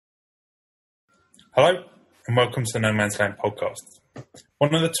Hello and welcome to the No Man's Land podcast.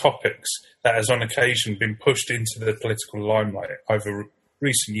 One of the topics that has on occasion been pushed into the political limelight over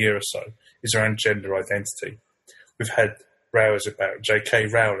recent year or so is around gender identity. We've had rows about J.K.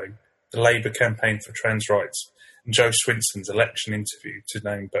 Rowling, the Labour campaign for trans rights, and Jo Swinson's election interview, to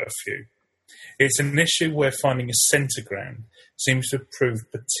name but a few. It's an issue where finding a centre ground seems to have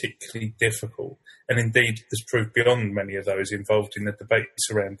proved particularly difficult, and indeed has proved beyond many of those involved in the debates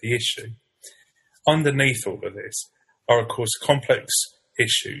around the issue. Underneath all of this are, of course, complex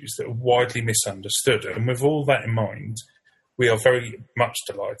issues that are widely misunderstood. And with all that in mind, we are very much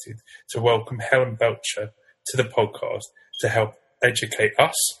delighted to welcome Helen Belcher to the podcast to help educate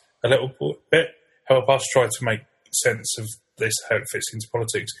us a little bit, help us try to make sense of this, how it fits into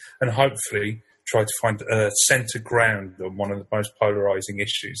politics, and hopefully try to find a centre ground on one of the most polarising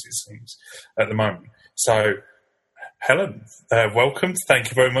issues, it seems, at the moment. So, Helen, welcome. Thank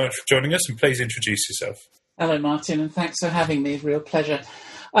you very much for joining us, and please introduce yourself. Hello, Martin, and thanks for having me. Real pleasure.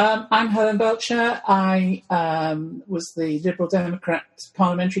 I'm Helen Belcher. I was the Liberal Democrat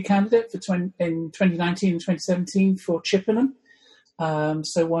parliamentary candidate in 2019 and 2017 for Chippenham.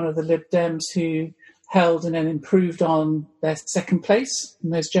 So one of the Lib Dems who held and then improved on their second place in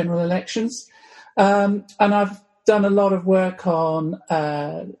those general elections. And I've done a lot of work on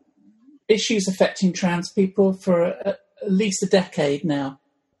issues affecting trans people for at least a decade now.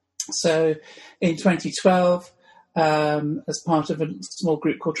 So in 2012, as part of a small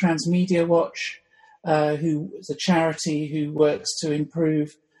group called Transmedia Watch, who is a charity who works to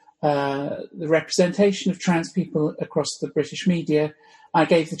improve the representation of trans people across the British media, I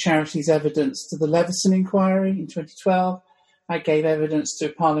gave the charity's evidence to the Leveson inquiry in 2012. I gave evidence to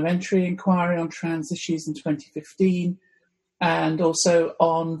a parliamentary inquiry on trans issues in 2015, and also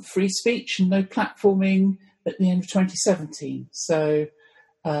on free speech and no platforming at the end of 2017. So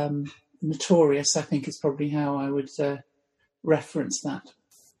notorious, I think, is probably how I would reference that.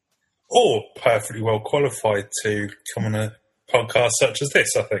 Or perfectly well qualified to come on a podcast such as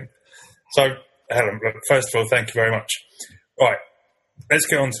this, I think. So, Helen, first of all, thank you very much. Right, let's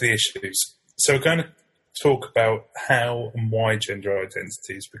get on to the issues. So we're going to talk about how and why gender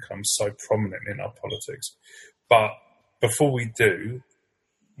identities become so prominent in our politics. But before we do,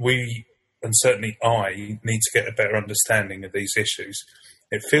 we, and certainly I, need to get a better understanding of these issues.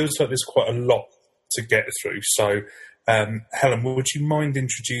 It feels like there's quite a lot to get through. So, Helen, would you mind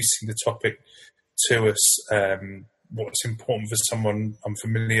introducing the topic to us? What's important for someone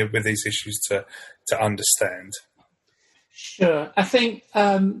unfamiliar with these issues to understand? Sure. I think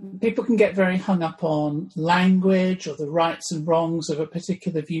people can get very hung up on language or the rights and wrongs of a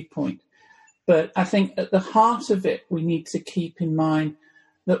particular viewpoint. But I think at the heart of it, we need to keep in mind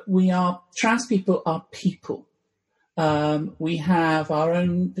that trans people are people. We have our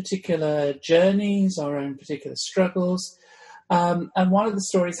own particular journeys, our own particular struggles. And one of the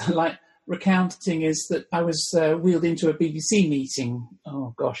stories I like recounting is that I was wheeled into a BBC meeting,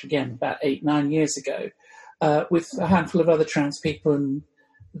 about 8-9 years ago, with a handful of other trans people, and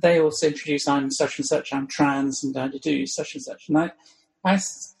they also introduced, I'm such and such, I'm trans, and I do such and such. And I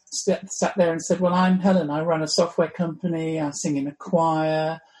sat there and said, well, I'm Helen, I run a software company, I sing in a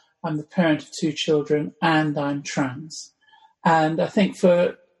choir, I'm the parent of 2 children, and I'm trans. And I think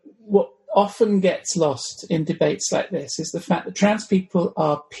for what often gets lost in debates like this is the fact that trans people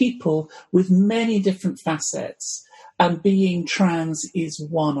are people with many different facets, and being trans is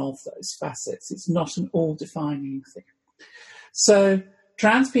one of those facets. It's not an all-defining thing. So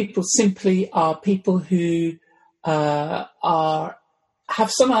trans people simply are people who have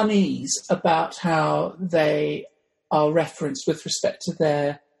some unease about how they are referenced with respect to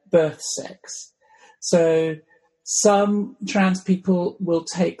their birth sex. So some trans people will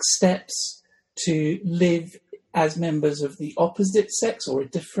take steps to live as members of the opposite sex or a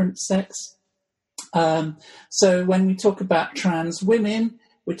different sex. So when we talk about trans women,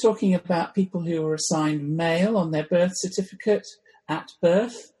 we're talking about people who are assigned male on their birth certificate at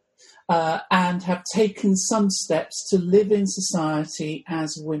birth, and have taken some steps to live in society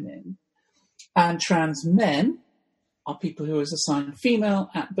as women. And trans men are people who are assigned female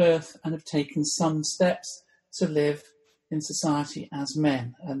at birth and have taken some steps to live in society as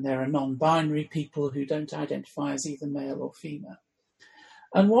men. And there are non-binary people who don't identify as either male or female.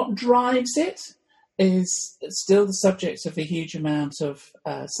 And what drives it is still the subject of a huge amount of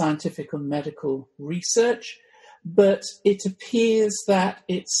scientific and medical research, but it appears that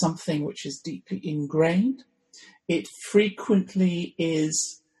it's something which is deeply ingrained. It frequently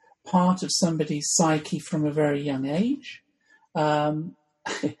is part of somebody's psyche from a very young age.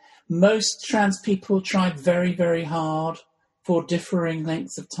 Most trans people try very, very hard for differing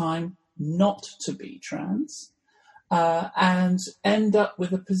lengths of time not to be trans, and end up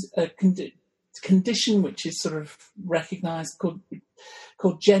with a condition which is sort of recognised called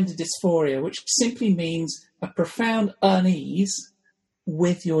gender dysphoria, which simply means a profound unease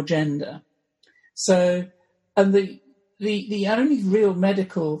with your gender. So, and the only real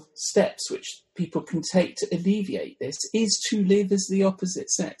medical steps which people can take to alleviate this is to live as the opposite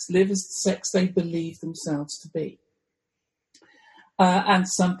sex, live as the sex they believe themselves to be. And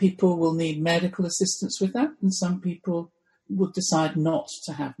some people will need medical assistance with that, and some people will decide not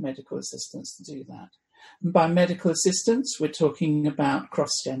to have medical assistance to do that. And by medical assistance, we're talking about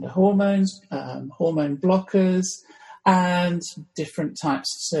cross-gender hormones, hormone blockers, and different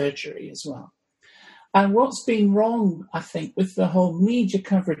types of surgery as well. And what's been wrong, I think, with the whole media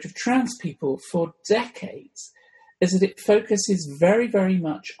coverage of trans people for decades is that it focuses very, very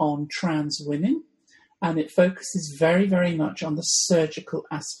much on trans women, and it focuses very, very much on the surgical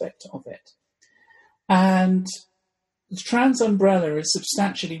aspect of it. And the trans umbrella is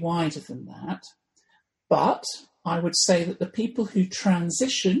substantially wider than that, but I would say that the people who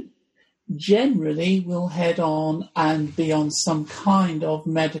transition generally will head on and be on some kind of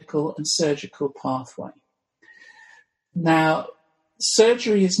medical and surgical pathway. Now,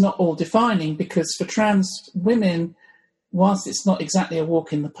 surgery is not all defining, because for trans women, whilst it's not exactly a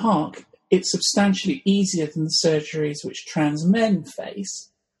walk in the park, it's substantially easier than the surgeries which trans men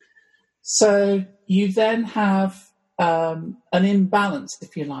face. So you then have an imbalance,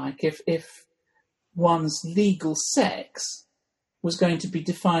 if you like, if one's legal sex was going to be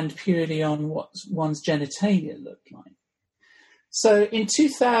defined purely on what one's genitalia looked like. So in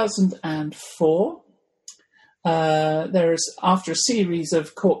 2004, there is, after a series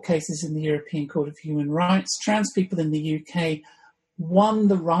of court cases in the European Court of Human Rights, trans people in the UK won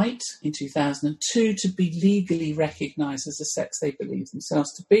the right in 2002 to be legally recognised as the sex they believe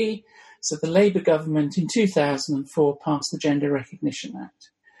themselves to be. So the Labour government in 2004 passed the Gender Recognition Act,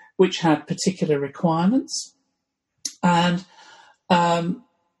 which had particular requirements. And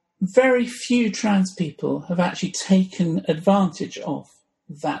very few trans people have actually taken advantage of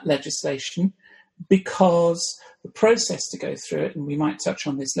that legislation, because the process to go through it, and we might touch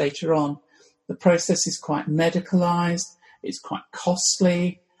on this later on, the process is quite medicalised, it's quite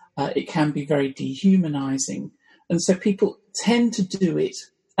costly, it can be very dehumanising. And so people tend to do it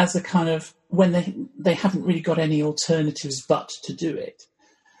as a kind of, when they haven't really got any alternatives but to do it.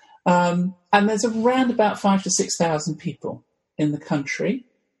 And there's around about 5,000 to 6,000 people in the country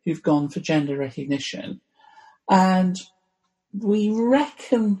who've gone for gender recognition. And we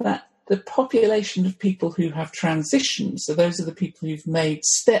reckon that the population of people who have transitioned, so those are the people who've made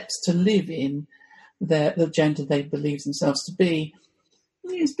steps to live in the gender they believe themselves to be,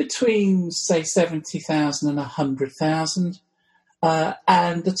 is between, say, 70,000 and 100,000.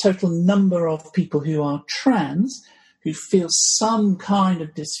 And the total number of people who are trans, who feel some kind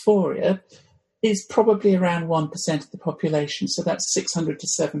of dysphoria, is probably around 1% of the population. So that's 600 to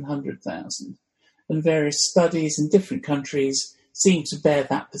 700,000. And various studies in different countries seem to bear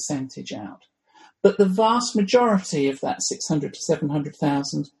that percentage out. But the vast majority of that 600 to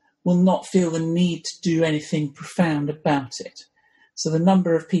 700,000 will not feel the need to do anything profound about it. So the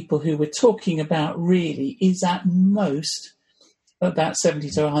number of people who we're talking about really is at most about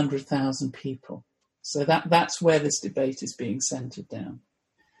 70 to 100,000 people. So that's where this debate is being centred down.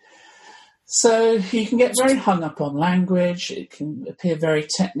 So you can get very hung up on language. It can appear very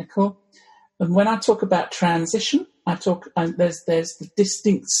technical. And when I talk about transition, there's the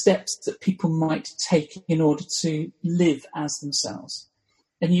distinct steps that people might take in order to live as themselves.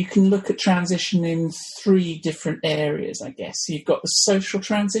 And you can look at transition in three different areas, I guess. You've got the social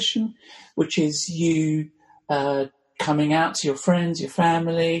transition, which is you coming out to your friends, your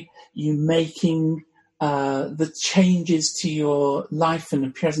family, you making the changes to your life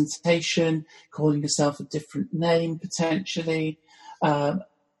and presentation, calling yourself a different name potentially.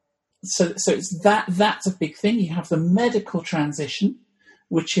 So it's that's a big thing. You have the medical transition,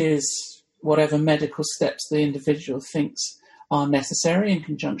 which is whatever medical steps the individual thinks are necessary in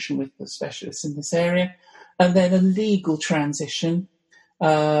conjunction with the specialists in this area. And then a legal transition,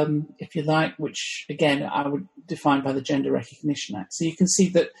 if you like, which again I would define by the Gender Recognition Act. So you can see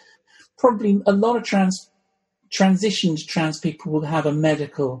that probably a lot of transitioned trans people will have a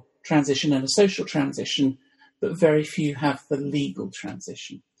medical transition and a social transition, but very few have the legal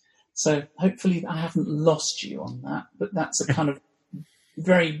transition. So hopefully I haven't lost you on that, but that's a kind of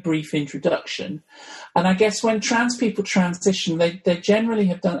very brief introduction. And I guess when trans people transition, they generally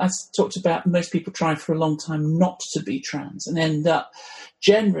have done, as talked about, most people try for a long time not to be trans and end up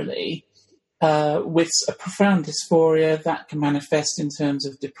generally with a profound dysphoria that can manifest in terms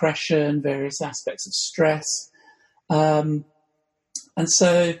of depression, various aspects of stress. And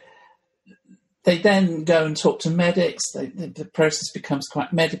so they then go and talk to medics. The process becomes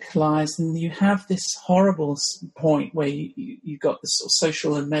quite medicalised, and you have this horrible point where you've got this sort of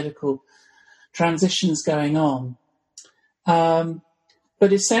social and medical transitions going on.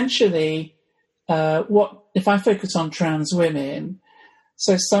 But essentially, what if I focus on trans women?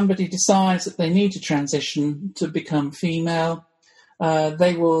 So somebody decides that they need to transition to become female.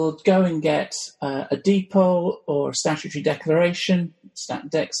 They will go and get a DPO or a statutory declaration. Stat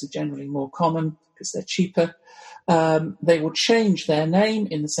decs are generally more common because they're cheaper. They will change their name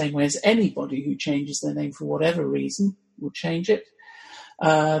in the same way as anybody who changes their name for whatever reason will change it.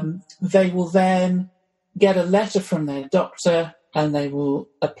 They will then get a letter from their doctor, and they will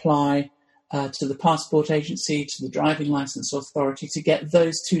apply to the passport agency, to the driving licence authority to get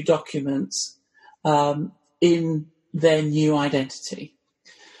those two documents in their new identity.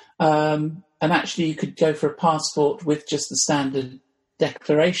 And actually, you could go for a passport with just the standard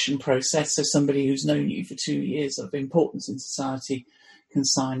declaration process, so somebody who's known you for 2 years of importance in society can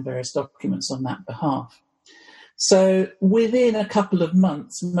sign various documents on that behalf. So within a couple of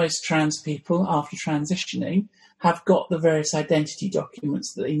months, most trans people, after transitioning, have got the various identity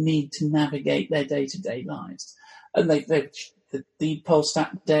documents that they need to navigate their day-to-day lives. And the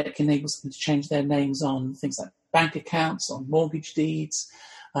Polstat deck enables them to change their names on things like bank accounts, on mortgage deeds,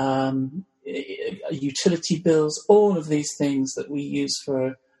 utility bills. All of these things that we use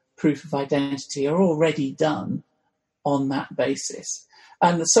for proof of identity are already done on that basis.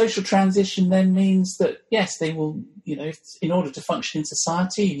 And the social transition then means that, yes, they will, in order to function in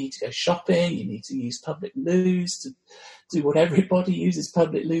society, you need to go shopping, you need to use public loos to do what everybody uses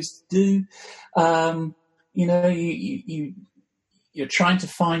public loos to do. You're trying to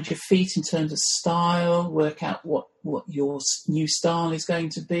find your feet in terms of style, work out what your new style is going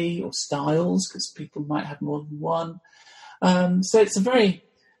to be, or styles, because people might have more than one. So it's a very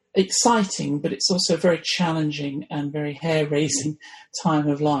exciting, but it's also very challenging and very hair-raising time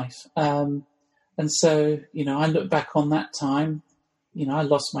of life. And so, I look back on that time, I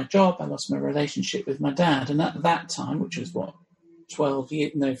lost my job, I lost my relationship with my dad. And at that time, which was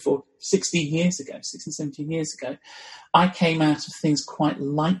 16 years ago, 16, 17 years ago, I came out of things quite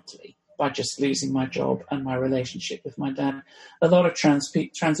lightly by just losing my job and my relationship with my dad. A lot of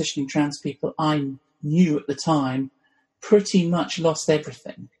transitioning trans people I knew at the time pretty much lost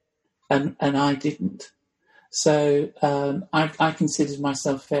everything. And I didn't. So I considered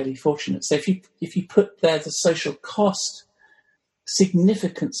myself fairly fortunate. So if you put there the social cost,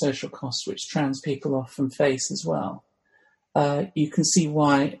 significant social cost, which trans people often face as well, you can see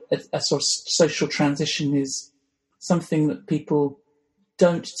why a sort of social transition is something that people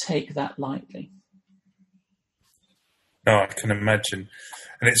don't take that lightly. No, I can imagine.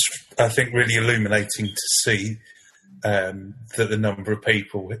 And it's, I think, really illuminating to see that the number of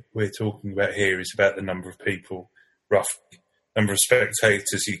people we're talking about here is about the number of people, roughly, number of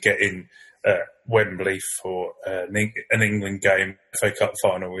spectators you get in Wembley for an England game, FA Cup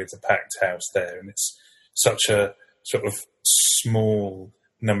final with a packed house there. And it's such a sort of small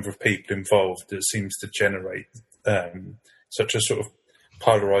number of people involved that seems to generate such a sort of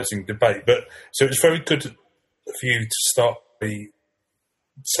polarising debate. But so it's very good for you to start by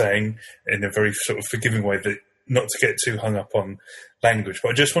saying in a very sort of forgiving way that not to get too hung up on language.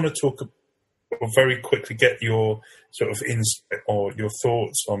 But I just want to talk or very quickly get your sort of insight or your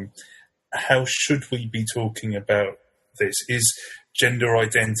thoughts on how should we be talking about this? Is gender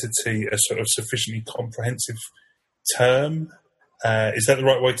identity a sort of sufficiently comprehensive term? Is that the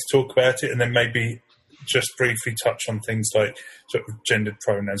right way to talk about it? And then maybe just briefly touch on things like sort of gendered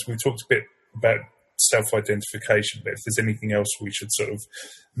pronouns. We talked a bit about self-identification, but if there's anything else we should sort of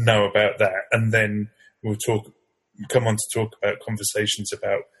know about that, and then we'll come on to talk about conversations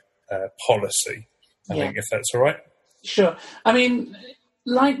about policy, I think, if that's all right. Sure. I mean,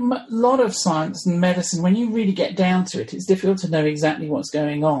 like a lot of science and medicine, when you really get down to it, it's difficult to know exactly what's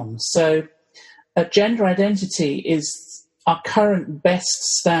going on. So gender identity is our current best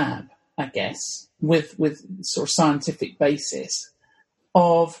stab, I guess, with sort of scientific basis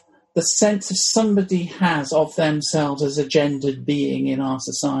of the sense of somebody has of themselves as a gendered being in our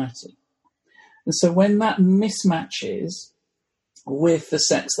society. And so when that mismatches with the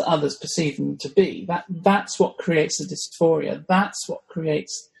sex that others perceive them to be, that's what creates the dysphoria. That's what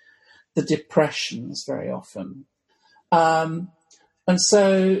creates the depressions very often. And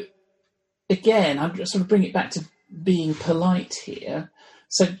so, again, I'm just sort of bring it back to being polite here.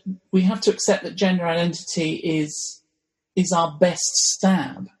 So we have to accept that gender identity is our best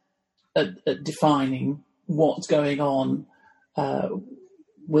stab at defining what's going on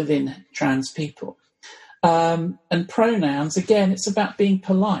within trans people. And pronouns, again, it's about being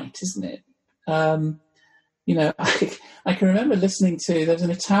polite, isn't it? I can remember listening to, there was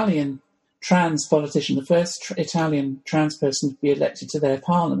an Italian trans politician, the first Italian trans person to be elected to their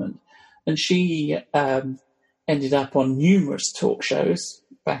parliament, and she ended up on numerous talk shows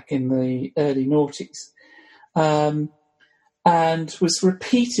back in the early noughties, and was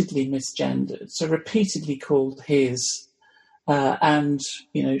repeatedly misgendered, so repeatedly called his, and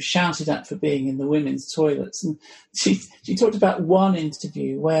shouted at for being in the women's toilets. And she talked about one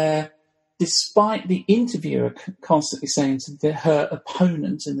interview where, despite the interviewer constantly saying to her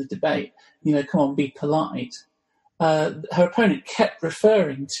opponent in the debate, come on, be polite, her opponent kept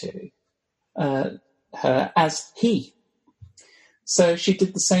referring to her as he. So she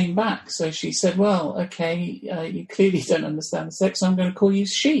did the same back. So she said, well, okay, you clearly don't understand the sex, so I'm going to call you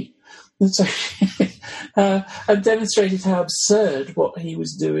she. And so and demonstrated how absurd what he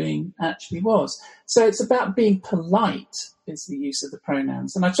was doing actually was. So it's about being polite is the use of the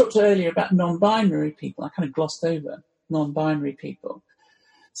pronouns. And I talked earlier about non-binary people. I kind of glossed over non-binary people.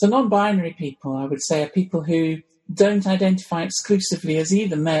 So non-binary people, I would say, are people who don't identify exclusively as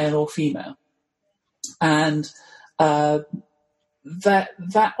either male or female. And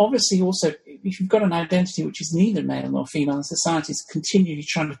that obviously also, if you've got an identity which is neither male nor female, and society is continually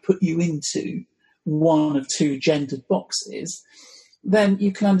trying to put you into one of two gendered boxes, then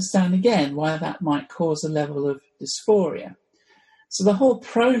you can understand again why that might cause a level of dysphoria. So the whole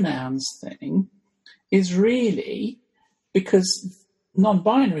pronouns thing is really because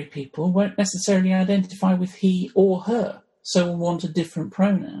non-binary people won't necessarily identify with he or her, so will want a different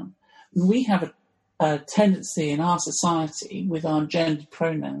pronoun. And we have a tendency in our society with our gendered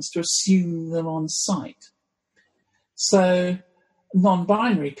pronouns to assume them on sight. So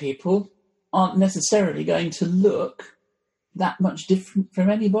non-binary people aren't necessarily going to look that much different from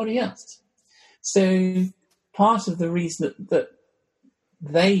anybody else. So part of the reason that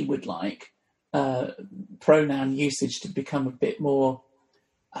they would like pronoun usage to become a bit more,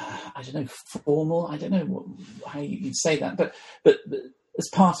 formal. I don't know how you'd say that, but as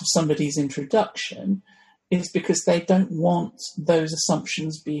part of somebody's introduction, is because they don't want those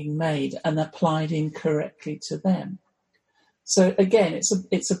assumptions being made and applied incorrectly to them. So again,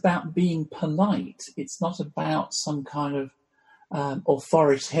 it's about being polite. It's not about some kind of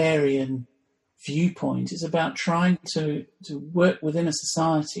authoritarian viewpoint. It's about trying to work within a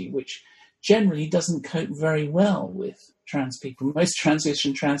society which generally doesn't cope very well with trans people. Most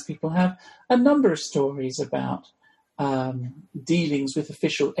transition trans people have a number of stories about dealings with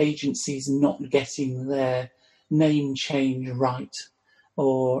official agencies not getting their name change right.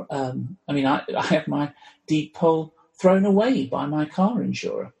 Or, I had my deed poll thrown away by my car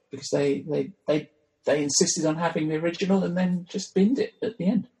insurer because they insisted on having the original and then just binned it at the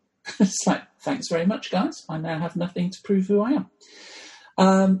end. It's like, thanks very much, guys. I now have nothing to prove who I am.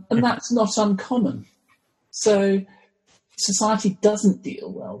 And that's not uncommon. So society doesn't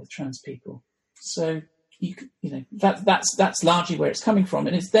deal well with trans people. So that's largely where it's coming from,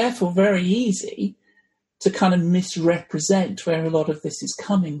 and it's therefore very easy to kind of misrepresent where a lot of this is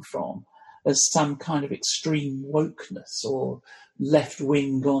coming from as some kind of extreme wokeness or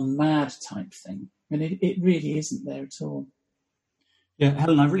left-wing gone mad type thing, and it really isn't there at all. Yeah,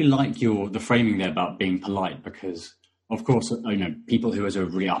 Helen, I really like the framing there about being polite, because, of course, people who are sort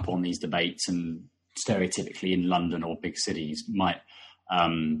of really up on these debates and stereotypically in London or big cities might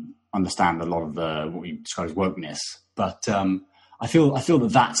understand a lot of what you describe as wokeness, but I feel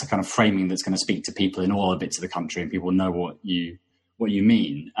that that's a kind of framing that's going to speak to people in all other bits of the country, and people know what you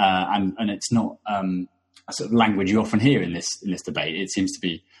mean, and it's not a sort of language you often hear in this debate. It seems to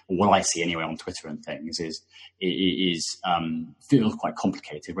be, or what I see anyway on Twitter and things, feels quite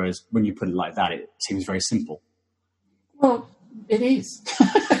complicated. Whereas when you put it like that, it seems very simple. Well, it is.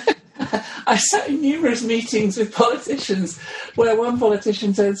 I sat in numerous meetings with politicians where one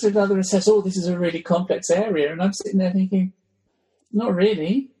politician turns to another and says, "Oh, this is a really complex area," and I'm sitting there thinking, "Not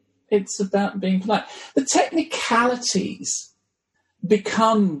really. It's about being polite." The technicalities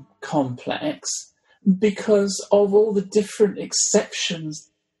become complex because of all the different exceptions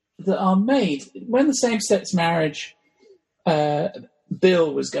that are made. When the same-sex marriage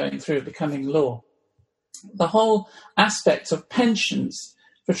bill was going through, becoming law, the whole aspect of pensions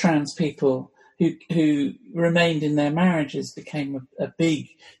for trans people who remained in their marriages became a big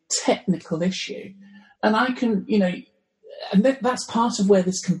technical issue. And I can, and that's part of where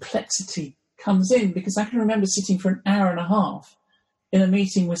this complexity comes in, because I can remember sitting for an hour and a half in a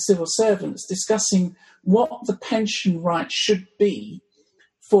meeting with civil servants discussing what the pension right should be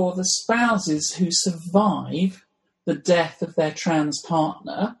for the spouses who survive the death of their trans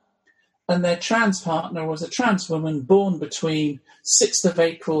partner, and their trans partner was a trans woman born between 6th of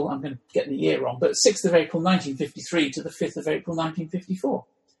April, I'm going to get the year wrong, but 6th of April 1953 to the 5th of April 1954.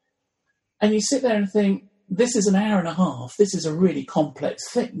 And you sit there and think, this is an hour and a half, this is a really complex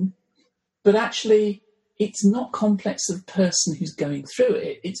thing, but actually it's not complex to the person who's going through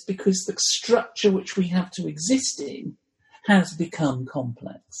it. It's because the structure which we have to exist in has become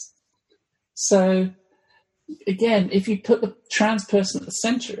complex. So, again, if you put the trans person at the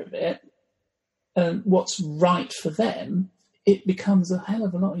centre of it, what's right for them, it becomes a hell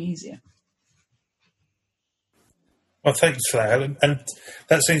of a lot easier. Well, thanks for that, Helen. And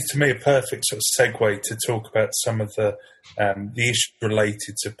that seems to me a perfect sort of segue to talk about some of the issues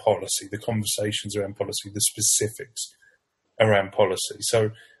related to policy, the conversations around policy, the specifics around policy.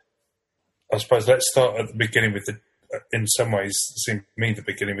 So I suppose let's start at the beginning with in some ways, it seemed to me the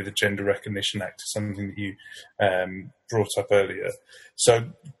beginning with the Gender Recognition Act, something that you brought up earlier.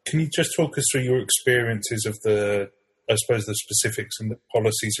 So can you just talk us through your experiences of the specifics and the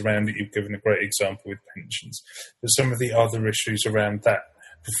policies around it? You've given a great example with pensions. There's some of the other issues around that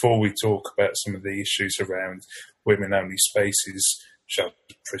before we talk about some of the issues around women-only spaces, shelters,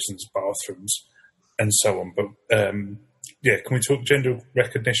 prisons, bathrooms, and so on. But, can we talk Gender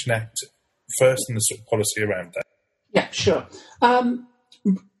Recognition Act first and the sort of policy around that? Yeah, sure.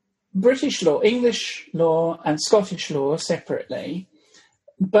 British law, English law and Scottish law separately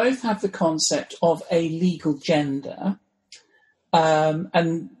both have the concept of a legal gender,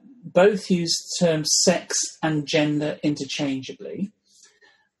 and both use the terms sex and gender interchangeably.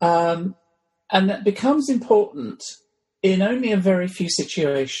 And that becomes important in only a very few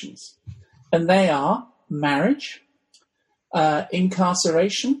situations. And they are marriage,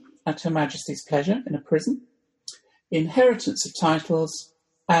 incarceration at Her Majesty's pleasure in a prison, inheritance of titles,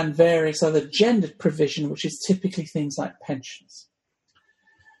 and various other gendered provision, which is typically things like pensions.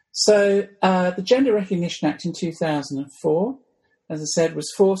 So the Gender Recognition Act in 2004, as I said,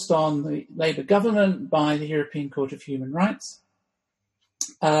 was forced on the Labour government by the European Court of Human Rights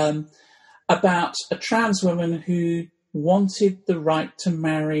about a trans woman who wanted the right to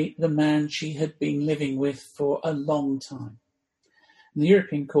marry the man she had been living with for a long time. And the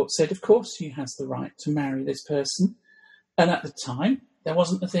European Court said, of course, she has the right to marry this person. And at the time, there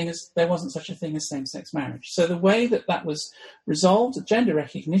wasn't such a thing as same-sex marriage. So the way that was resolved, the Gender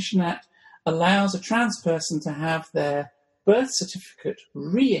Recognition Act allows a trans person to have their birth certificate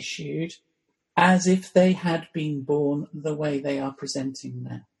reissued as if they had been born the way they are presenting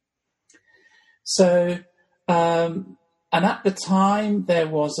now. So, and at the time, there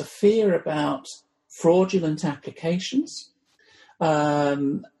was a fear about fraudulent applications.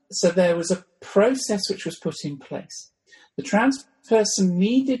 So there was a process which was put in place. The trans person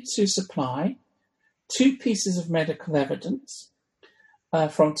needed to supply 2 pieces of medical evidence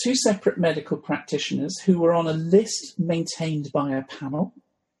from 2 separate medical practitioners who were on a list maintained by a panel.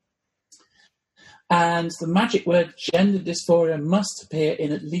 And the magic word gender dysphoria must appear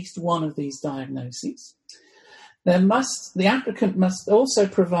in at least one of these diagnoses. The applicant must also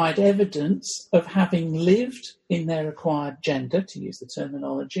provide evidence of having lived in their acquired gender, to use the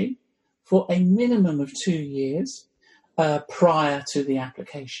terminology, for a minimum of 2 years prior to the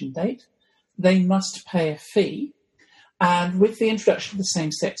application date. They must pay a fee. And with the introduction of the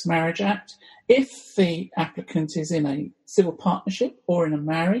Same-Sex Marriage Act, if the applicant is in a civil partnership or in a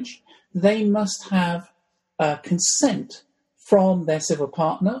marriage, they must have consent from their civil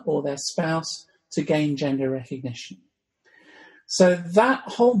partner or their spouse to gain gender recognition. So that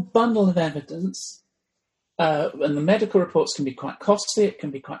whole bundle of evidence, and the medical reports can be quite costly, it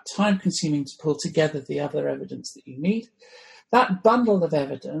can be quite time-consuming to pull together the other evidence that you need. That bundle of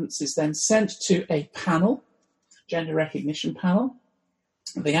evidence is then sent to a panel, gender recognition panel.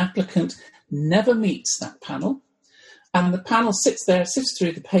 The applicant never meets that panel, and the panel sits there, sifts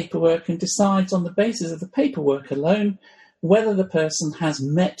through the paperwork and decides on the basis of the paperwork alone whether the person has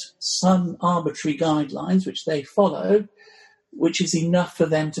met some arbitrary guidelines which they follow, which is enough for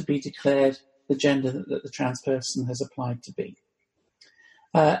them to be declared the gender that the trans person has applied to be.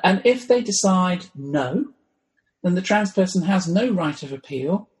 And if they decide no, then the trans person has no right of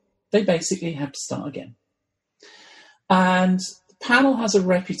appeal. They basically have to start again. And the panel has a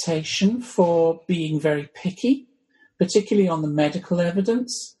reputation for being very picky, particularly on the medical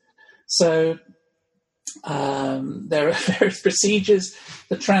evidence. So there are various procedures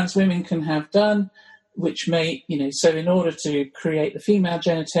that trans women can have done, which may, so in order to create the female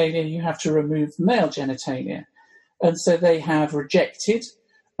genitalia, you have to remove the male genitalia. And so they have rejected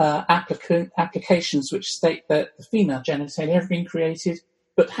applications which state that the female genitalia have been created,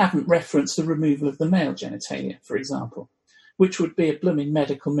 but haven't referenced the removal of the male genitalia, for example, which would be a blooming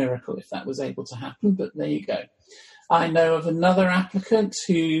medical miracle if that was able to happen, but there you go. I know of another applicant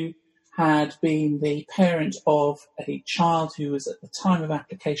who had been the parent of a child who was at the time of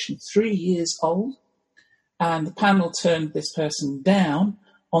application 3 years old, and the panel turned this person down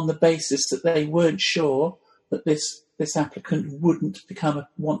on the basis that they weren't sure that this applicant wouldn't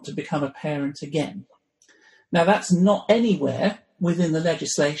want to become a parent again. Now, that's not anywhere within the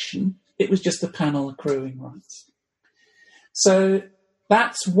legislation. It was just the panel accruing rights. So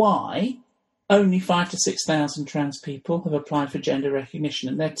that's why only 5,000 to 6,000 trans people have applied for gender recognition.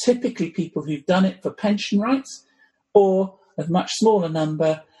 And they're typically people who've done it for pension rights, or a much smaller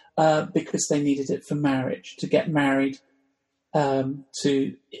number because they needed it for marriage, to get married in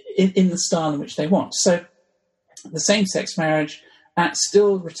the style in which they want. So the Same-Sex Marriage Act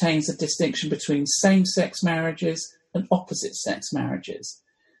still retains a distinction between same-sex marriages and opposite-sex marriages.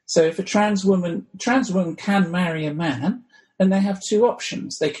 So if a trans woman can marry a man, and they have two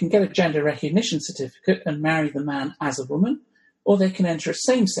options. They can get a gender recognition certificate and marry the man as a woman, or they can enter a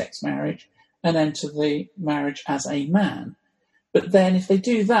same-sex marriage and enter the marriage as a man. But then if they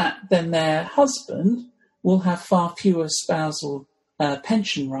do that, then their husband will have far fewer spousal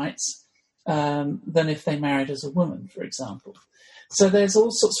pension rights than if they married as a woman, for example. So there's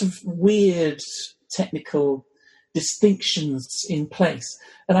all sorts of weird technical distinctions in place.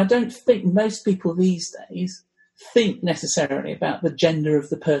 And I don't think most people these days think necessarily about the gender of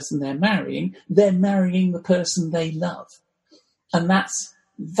the person they're marrying. They're marrying the person they love. And that's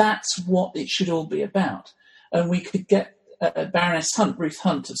what it should all be about. And we could get Baroness Hunt, Ruth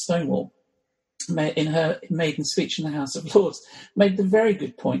Hunt of Stonewall, in her maiden speech in the House of Lords, made the very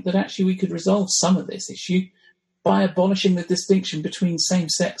good point that actually we could resolve some of this issue by abolishing the distinction between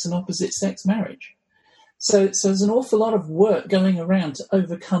same-sex and opposite-sex marriage. So there's an awful lot of work going around to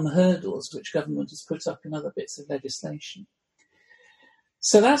overcome hurdles which government has put up in other bits of legislation.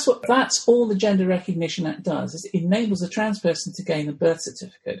 So that's all the Gender Recognition Act does, is it enables a trans person to gain a birth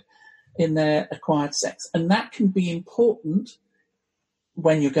certificate in their acquired sex. And that can be important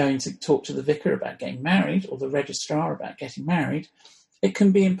when you're going to talk to the vicar about getting married or the registrar about getting married. It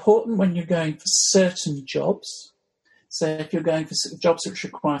can be important when you're going for certain jobs. So if you're going for jobs which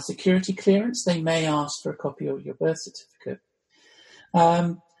require security clearance, they may ask for a copy of your birth certificate.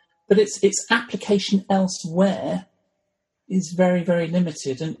 But its application elsewhere is very, very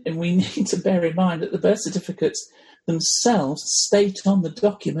limited. And we need to bear in mind that the birth certificates themselves state on the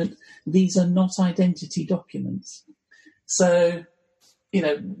document, these are not identity documents. So,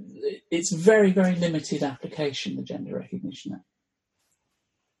 it's very, very limited application, the Gender Recognition Act.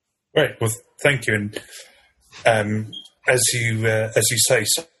 Great. Well, thank you. And as you say,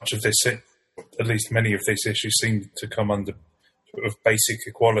 so much of this, at least many of these issues, seem to come under sort of basic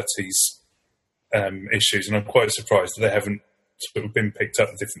equalities issues, and I'm quite surprised that they haven't sort of been picked up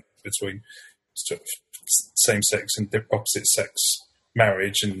between sort of same-sex and opposite-sex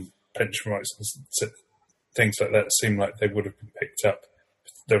marriage and pension rights and things like that. Seem like they would have been picked up.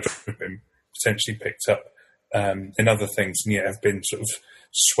 They would have been potentially picked up in other things, and yet have been sort of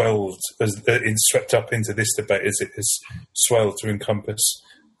swept up into this debate as it has swelled to encompass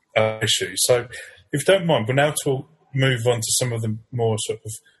issues. So, if you don't mind, we'll now move on to some of the more sort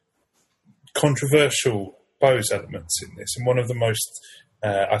of controversial pose elements in this. And one of the most,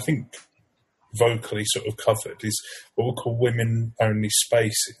 I think, vocally sort of covered is what we'll call women-only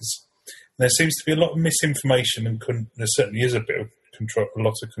spaces. And there seems to be a lot of misinformation, and there certainly is a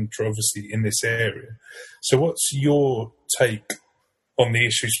lot of controversy in this area. So what's your take on the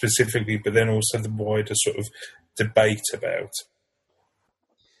issue specifically, but then also the wider sort of debate about?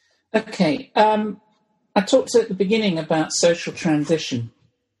 Okay. I talked at the beginning about social transition,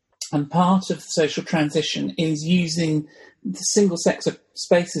 and part of social transition is using the single-sex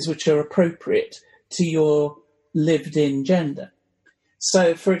spaces which are appropriate to your lived-in gender.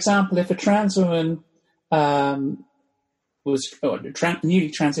 So, for example, if a trans woman newly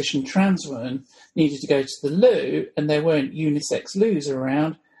transitioned trans woman needed to go to the loo and there weren't unisex loos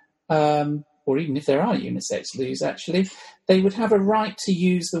around, or even if there are unisex loos, actually, they would have a right to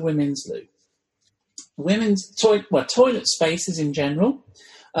use the women's loo. Toilet spaces in general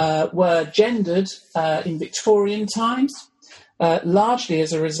were gendered in Victorian times, largely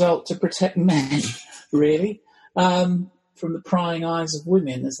as a result to protect men, really, from the prying eyes of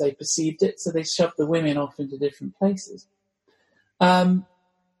women as they perceived it. So they shoved the women off into different places. But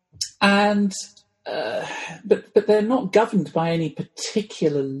they're not governed by any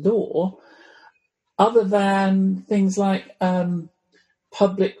particular law other than things like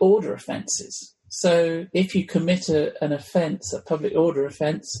public order offences. So if you commit an offence, a public order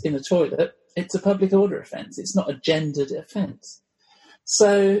offence in a toilet, it's a public order offence. It's not a gendered offence.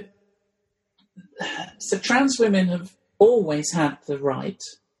 So trans women have always had the right,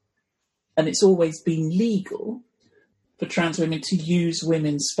 and it's always been legal for trans women to use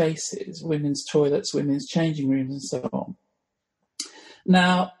women's spaces, women's toilets, women's changing rooms, and so on.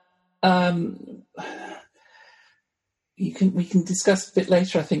 Now, we can discuss a bit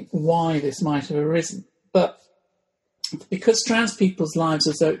later, I think, why this might have arisen. But because trans people's lives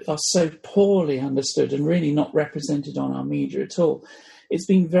are so poorly understood and really not represented on our media at all, it's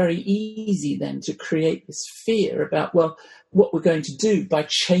been very easy then to create this fear about, well, what we're going to do by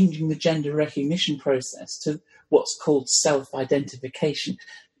changing the gender recognition process to what's called self-identification.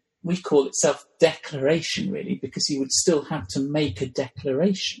 We call it self-declaration, really, because you would still have to make a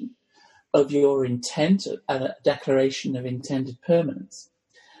declaration of your intent, a declaration of intended permanence.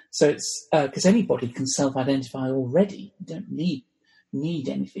 So it's because anybody can self-identify already. You don't need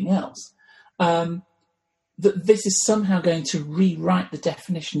anything else. That this is somehow going to rewrite the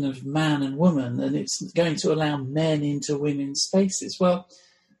definition of man and woman, and it's going to allow men into women's spaces. Well,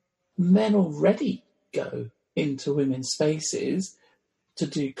 men already go into women's spaces to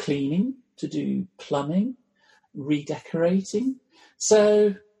do cleaning, to do plumbing, redecorating.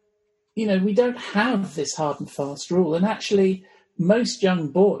 So, we don't have this hard and fast rule. And actually, most young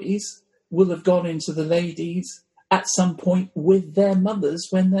boys will have gone into the ladies at some point with their mothers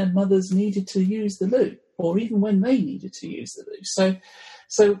when their mothers needed to use the loo, or even when they needed to use the loo.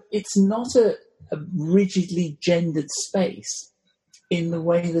 So it's not a rigidly gendered space in the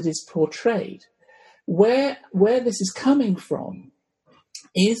way that is portrayed. Where this is coming from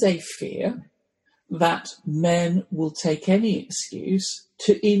is a fear that men will take any excuse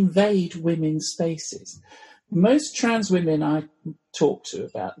to invade women's spaces. Most trans women I talk to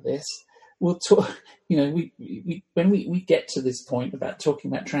about this will talk, when we get to this point about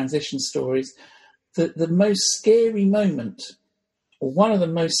talking about transition stories, the most scary moment, or one of the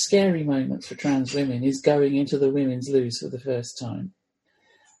most scary moments for trans women, is going into the women's loos for the first time.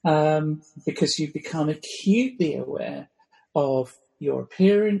 Because you've become acutely aware of your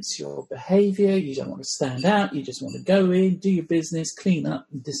appearance, your behaviour. You don't want to stand out. You just want to go in, do your business, clean up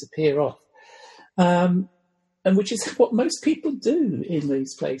and disappear off. And which is what most people do in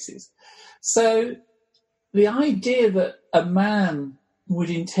these places. So the idea that a man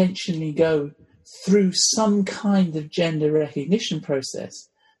would intentionally go through some kind of gender recognition process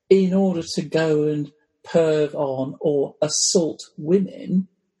in order to go and perv on or assault women,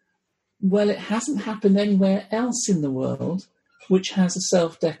 well, it hasn't happened anywhere else in the world which has a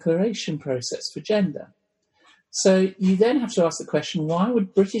self-declaration process for gender. So you then have to ask the question, why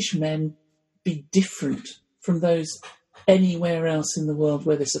would British men be different from those anywhere else in the world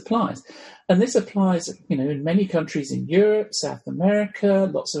where this applies? And this applies, in many countries in Europe, South America,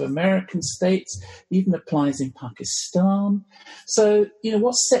 lots of American states, even applies in Pakistan. So,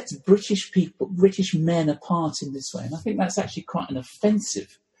 what sets British men apart in this way? And I think that's actually quite an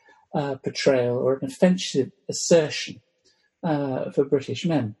offensive portrayal or an offensive assertion for British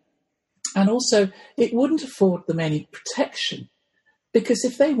men. And also, it wouldn't afford them any protection, because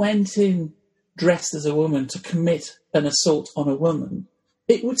if they went in dressed as a woman to commit an assault on a woman,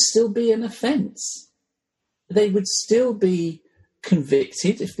 it would still be an offence. They would still be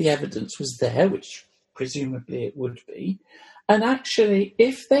convicted if the evidence was there, which presumably it would be. And actually,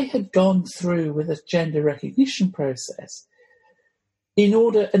 if they had gone through with a gender recognition process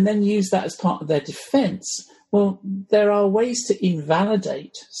and then use that as part of their defence, well, there are ways to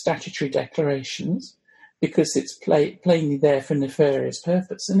invalidate statutory declarations because it's plainly there for nefarious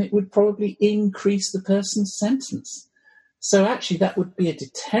purpose, and it would probably increase the person's sentence. So actually that would be a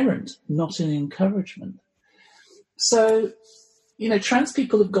deterrent, not an encouragement. So, trans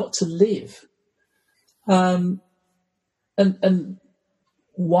people have got to live. And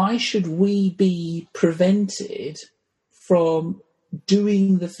why should we be prevented from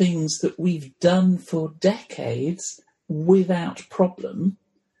doing the things that we've done for decades without problem,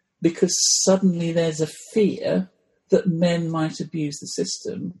 because suddenly there's a fear that men might abuse the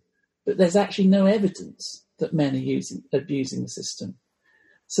system, but there's actually no evidence that men are abusing the system.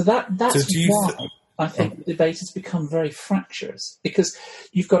 So that's why I think the debate has become very fractious, because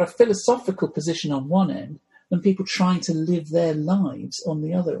you've got a philosophical position on one end and people trying to live their lives on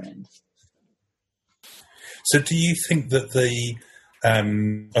the other end. So do you think that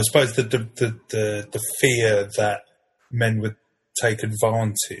I suppose the fear that men would take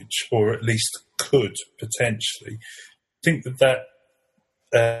advantage, or at least could potentially, think that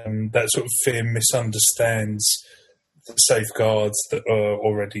sort of fear misunderstands the safeguards that are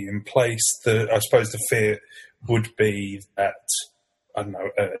already in place. I suppose the fear would be that, I don't know,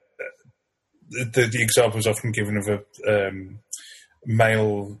 the example is often given of a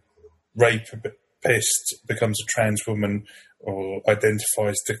male rapist becomes a trans woman or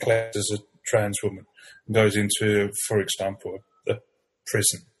declares as a trans woman and goes into, for example, a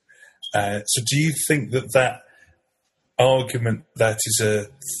prison. So do you think that argument that is a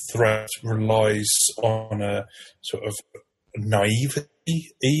threat relies on a sort of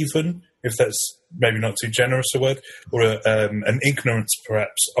naivety, even, if that's maybe not too generous a word, or an ignorance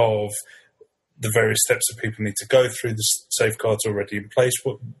perhaps of the various steps that people need to go through, the safeguards already in place?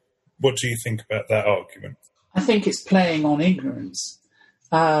 What do you think about that argument? I think it's playing on ignorance,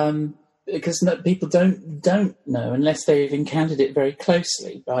 because people don't know unless they've encountered it very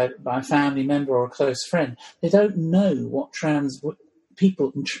closely by a family member or a close friend. They don't know what trans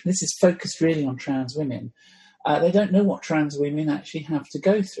people. This is focused really on trans women. They don't know what trans women actually have to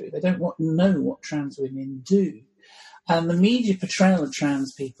go through. They don't know what trans women do, and the media portrayal of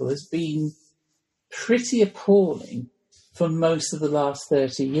trans people has been pretty appalling for most of the last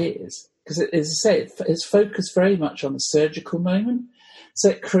 30 years. Because, as I say, it's focused very much on the surgical moment. So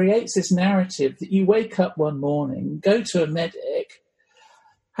it creates this narrative that you wake up one morning, go to a medic,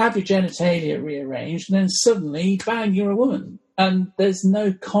 have your genitalia rearranged, and then suddenly, bang, you're a woman. And there's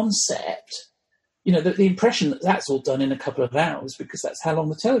no concept, the impression that that's all done in a couple of hours because that's how long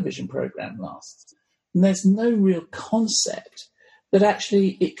the television program lasts. And there's no real concept that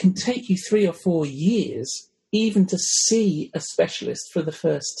actually it can take you 3 or 4 years even to see a specialist for the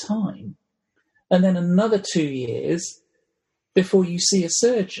first time, and then another 2 years before you see a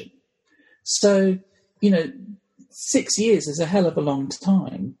surgeon. So, 6 years is a hell of a long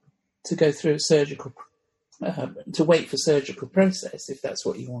time to go through a surgical, to wait for surgical process, if that's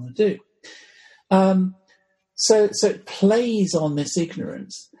what you want to do. So it plays on this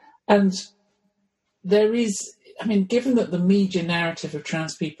ignorance. And there is, given that the media narrative of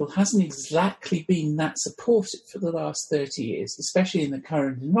trans people hasn't exactly been that supportive for the last 30 years, especially in the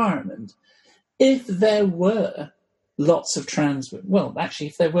current environment, if there were lots of trans women, well, actually,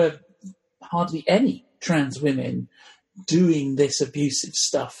 if there were hardly any trans women doing this abusive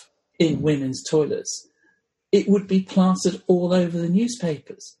stuff in women's toilets, it would be plastered all over the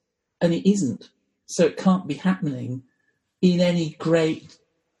newspapers. And it isn't. So it can't be happening in any great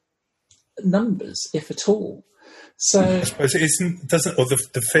numbers, if at all. So I suppose it doesn't, or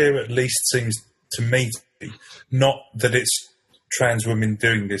the fear at least seems to me to be not that it's trans women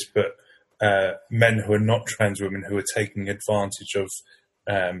doing this, but men who are not trans women who are taking advantage of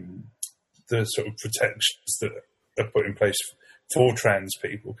the sort of protections that are put in place for trans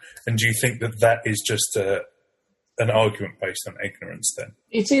people. And do you think that is just an argument based on ignorance then?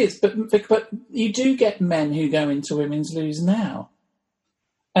 It is, but you do get men who go into women's loos now.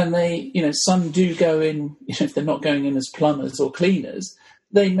 And they, some do go in, if they're not going in as plumbers or cleaners,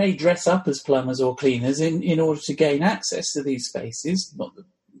 they may dress up as plumbers or cleaners in order to gain access to these spaces. Not that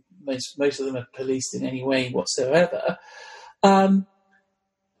most of them are policed in any way whatsoever. And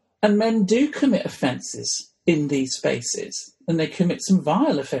men do commit offences in these spaces, and they commit some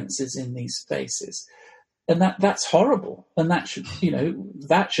vile offences in these spaces. And that's horrible. And that should,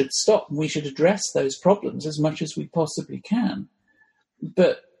 that should stop. And we should address those problems as much as we possibly can.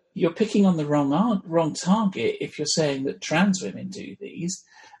 But you're picking on the wrong target if you're saying that trans women do these.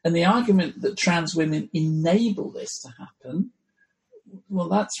 And the argument that trans women enable this to happen, well,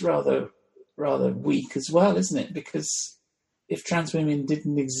 that's rather weak as well, isn't it? Because if trans women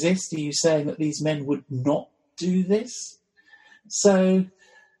didn't exist, are you saying that these men would not do this? So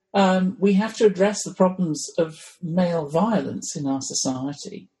we have to address the problems of male violence in our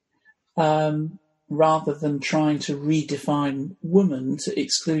society, rather than trying to redefine woman to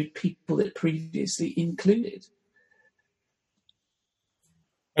exclude people it previously included.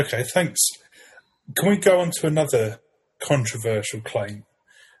 Okay, thanks. Can we go on to another controversial claim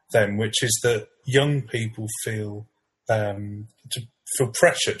then, which is that young people feel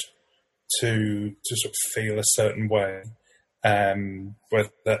pressured to sort of feel a certain way,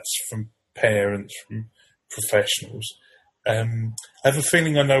 whether that's from parents, from professionals. I have a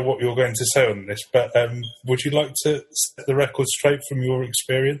feeling I know what you're going to say on this, but would you like to set the record straight from your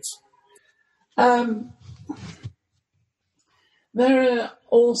experience? There are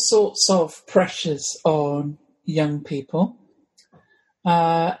all sorts of pressures on young people,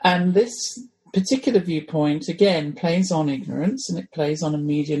 and this particular viewpoint, again, plays on ignorance, and it plays on a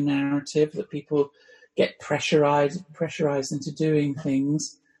media narrative that people get pressurized into doing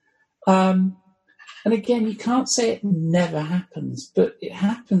things. And again, you can't say it never happens, but it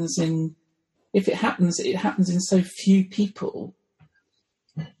happens in if it happens in so few people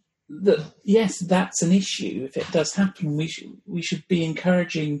that, yes, that's an issue. If it does happen, we should be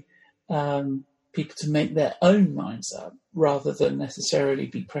encouraging people to make their own minds up rather than necessarily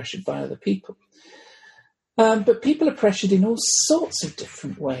be pressured by other people. But people are pressured in all sorts of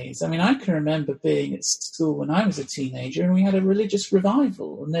different ways. I mean, I can remember being at school when I was a teenager and we had a religious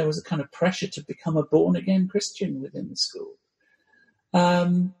revival and there was a kind of pressure to become a born-again Christian within the school.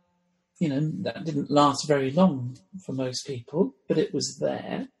 That didn't last very long for most people, but it was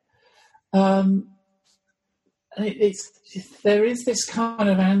there. There is this kind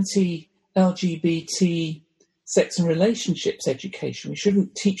of anti-LGBT sex and relationships education. We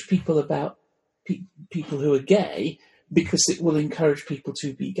shouldn't teach people about people who are gay because it will encourage people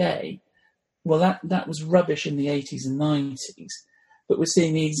to be gay. Well, that was rubbish in the 80s and 90s, but we're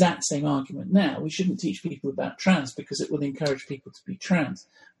seeing the exact same argument now. We shouldn't teach people about trans because it will encourage people to be trans.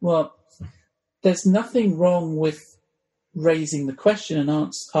 Well, there's nothing wrong with raising the question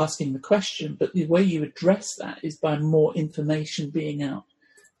and asking the question, but the way you address that is by more information being out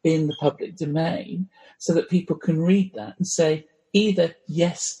in the public domain so that people can read that and say either,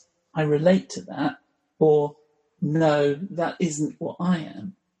 yes, I relate to that, or no, that isn't what I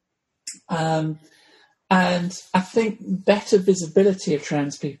am. And I think better visibility of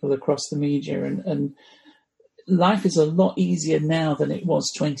trans people across the media and life is a lot easier now than it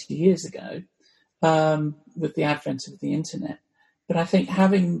was 20 years ago with the advent of the internet. But I think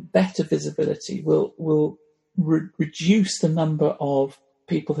having better visibility will reduce the number of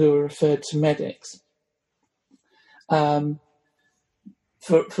people who are referred to medics for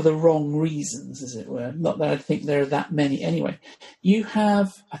the wrong reasons, as it were. Not that I think there are that many anyway. You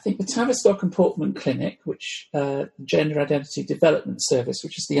have, I think, the Tavistock and Portman Clinic, which Gender Identity Development Service,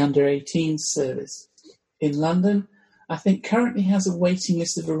 which is the under-18 service in London, I think currently has a waiting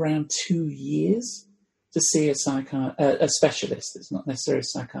list of around 2 years to see a specialist. It's not necessarily a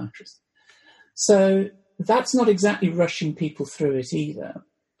psychiatrist. So that's not exactly rushing people through it either.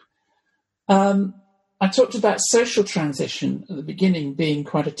 I talked about social transition at the beginning being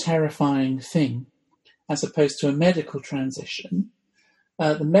quite a terrifying thing as opposed to a medical transition.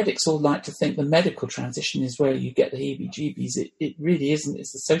 The medics all like to think the medical transition is where you get the heebie-jeebies. It really isn't.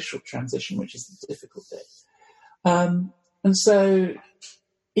 It's the social transition which is the difficult bit. And so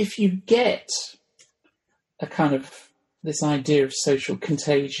if you get a kind of this idea of social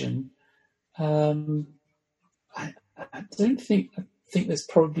contagion, I think there's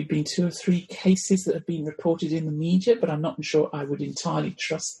probably been 2 or 3 cases that have been reported in the media, but I'm not sure I would entirely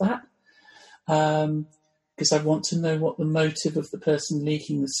trust that because I want to know what the motive of the person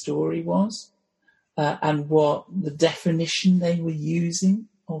leaking the story was and what the definition they were using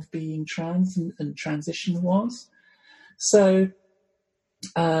of being trans and transition was. So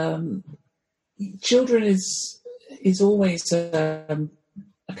children is always a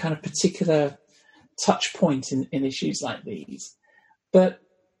kind of particular touch point in issues like these. But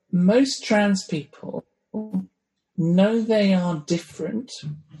most trans people know they are different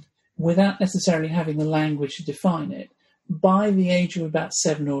without necessarily having the language to define it by the age of about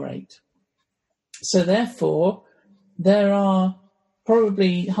 7 or 8. So therefore, there are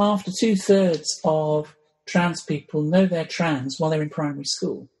probably half to 2/3 of trans people know they're trans while they're in primary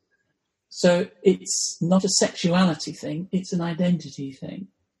school. So it's not a sexuality thing, it's an identity thing.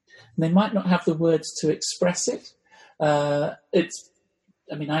 And they might not have the words to express it. I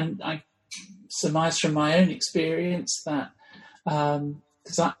surmise from my own experience that,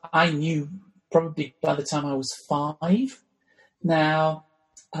 because I knew probably by the time I was 5. Now,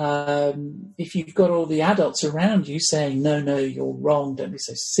 if you've got all the adults around you saying, no, you're wrong, don't be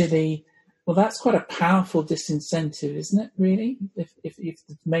so silly, well, that's quite a powerful disincentive, isn't it, really? If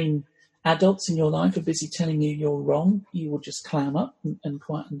the main adults in your life are busy telling you you're wrong, you will just clam up and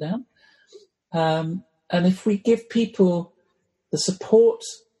quieten down. And if we give people the support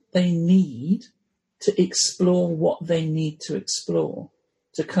they need to explore what they need to explore,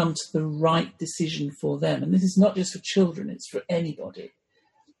 to come to the right decision for them, and this is not just for children, it's for anybody,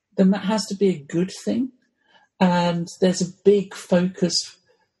 then that has to be a good thing. And there's a big focus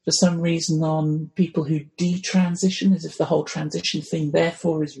for some reason on people who detransition, as if the whole transition thing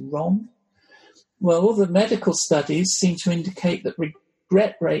therefore is wrong. Well, all the medical studies seem to indicate that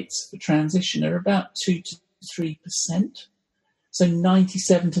regret rates for transition are about 2 to 3%. So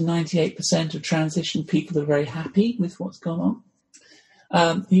 97 to 98% of transition people are very happy with what's gone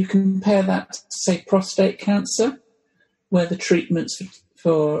on. You compare that to, say, prostate cancer, where the treatments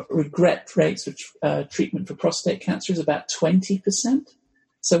for regret rates for treatment for prostate cancer is about 20%.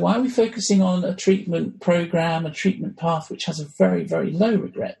 So why are we focusing on a treatment program, a treatment path, which has a very, very low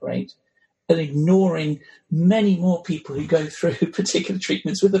regret rate, and ignoring many more people who go through particular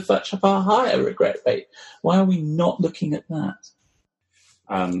treatments with a much far higher regret rate. Why are we not looking at that?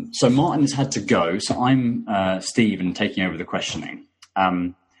 So Martin has had to go, so I'm Steve and taking over the questioning.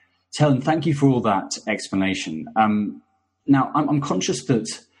 Helen, thank you for all that explanation. Now, I'm conscious that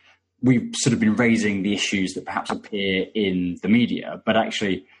we've sort of been raising the issues that perhaps appear in the media, but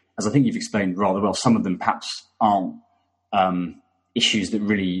actually, as I think you've explained rather well, some of them perhaps aren't issues that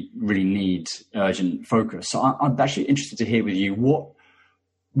really need urgent focus. So I'm actually interested to hear with you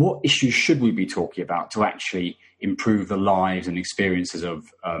what issues should we be talking about to actually improve the lives and experiences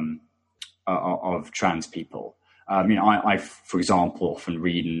of trans people. I, for example, often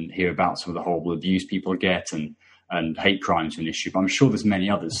read and hear about some of the horrible abuse people get and hate crimes are an issue, but I'm sure there's many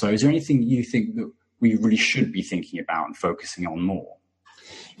others. So is there anything you think that we really should be thinking about and focusing on more?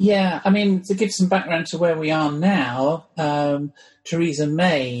 Yeah, I mean, to give some background to where we are now, Theresa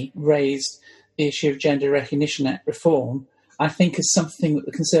May raised the issue of Gender Recognition Act reform, I think, as something that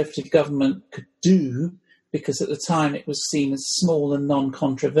the Conservative government could do, because at the time it was seen as small and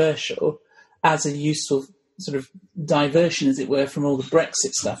non-controversial, as a useful sort of diversion, as it were, from all the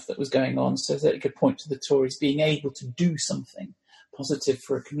Brexit stuff that was going on, so that it could point to the Tories being able to do something positive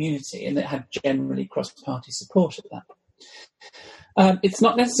for a community, and it had generally cross-party support at that point. It's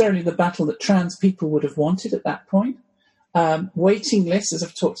not necessarily the battle that trans people would have wanted at that point. Waiting lists, as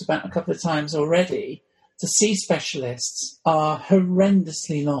I've talked about a couple of times already, to see specialists are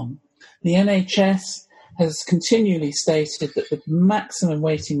horrendously long. The NHS has continually stated that the maximum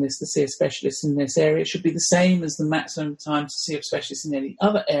waiting list to see a specialist in this area should be the same as the maximum time to see a specialist in any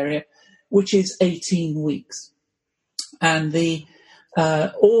other area, which is 18 weeks. And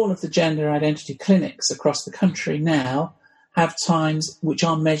all of the gender identity clinics across the country now have times which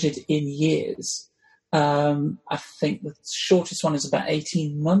are measured in years. I think the shortest one is about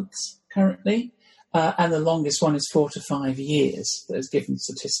 18 months currently, and the longest one is 4 to 5 years, those given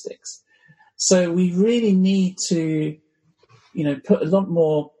statistics. So we really need to, put a lot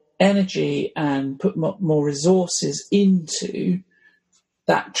more energy and put more resources into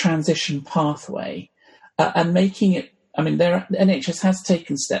that transition pathway and making it. I mean, the NHS has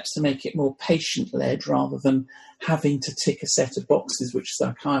taken steps to make it more patient-led rather than having to tick a set of boxes which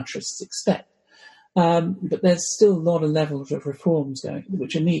psychiatrists expect. But there's still a lot of levels of reforms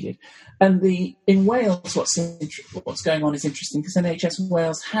which are needed. And in Wales, what's going on is interesting, because NHS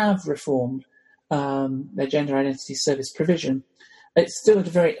Wales have reformed their gender identity service provision. It's still at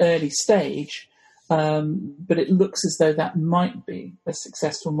a very early stage, but it looks as though that might be a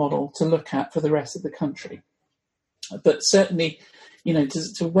successful model to look at for the rest of the country. But certainly,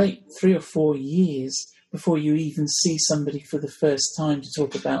 to wait 3 or 4 years before you even see somebody for the first time to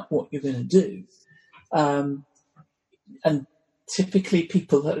talk about what you're going to do. And typically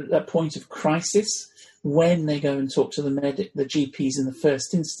people at that point of crisis, when they go and talk to the GPs in the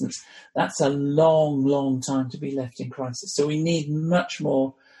first instance, that's a long, long time to be left in crisis. So we need much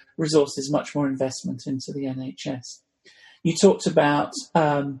more resources, much more investment into the NHS. You talked about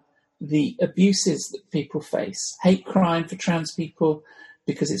the abuses that people face. Hate crime for trans people,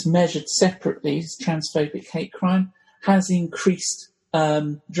 because it's measured separately, transphobic hate crime, has increased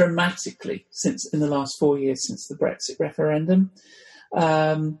dramatically in the last 4 years since the Brexit referendum.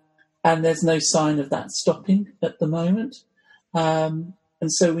 And there's no sign of that stopping at the moment. And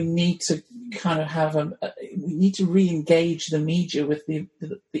so we need to kind of we need to re-engage the media with the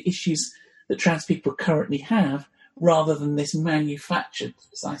issues that trans people currently have, rather than this manufactured,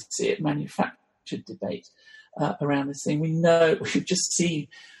 as I see it, manufactured debate around this thing. We've just seen,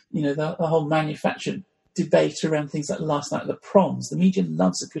 the whole manufactured debate around things like last night at the proms. The media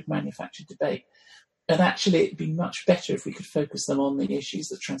loves a good manufactured debate. And actually, it'd be much better if we could focus them on the issues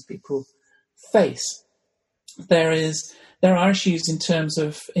that trans people face. There are issues in terms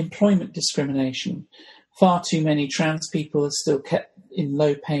of employment discrimination. Far too many trans people are still kept in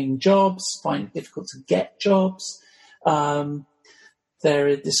low-paying jobs, find it difficult to get jobs. There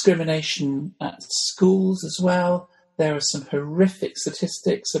is discrimination at schools as well. There are some horrific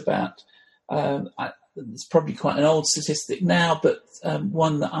statistics about, it's probably quite an old statistic now, but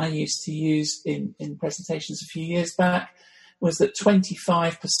one that I used to use in presentations a few years back was that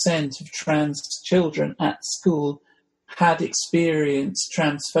 25% of trans children at school had experienced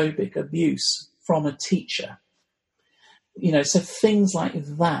transphobic abuse from a teacher. So things like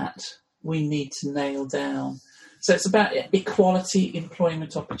that we need to nail down. So it's about equality,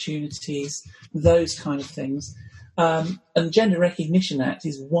 employment opportunities, those kind of things. And the Gender Recognition Act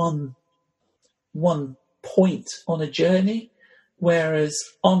is one point on a journey, whereas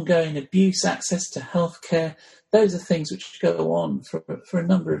ongoing abuse, access to healthcare, those are things which go on for a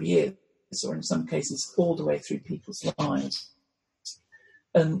number of years. or in some cases all the way through people's lives.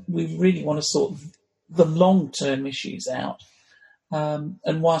 And we really want to sort the long-term issues out.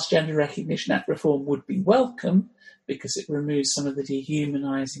 And whilst Gender Recognition Act reform would be welcome, because it removes some of the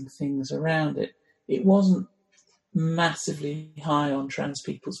dehumanising things around it, it wasn't massively high on trans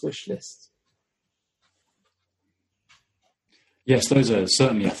people's wish lists. Yes, those are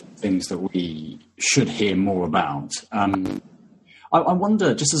certainly things that we should hear more about. I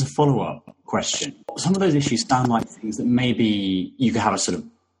wonder, just as a follow-up question, some of those issues sound like things that maybe you could have a sort of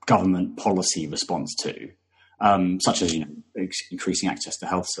government policy response to, such as increasing access to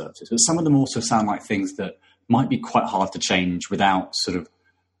health services. But some of them also sound like things that might be quite hard to change without sort of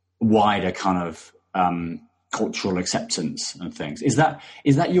wider kind of cultural acceptance and things. Is that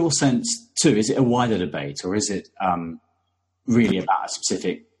your sense too? Is it a wider debate, or is it really about a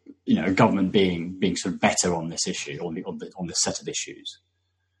specific, government being sort of better on this issue, on this set of issues?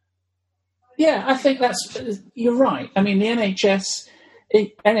 Yeah, I think you're right. I mean, the NHS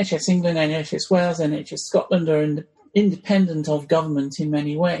England, NHS Wales, NHS Scotland are independent of government in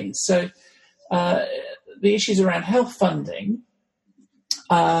many ways. So the issues around health funding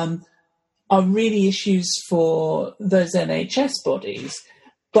are really issues for those NHS bodies,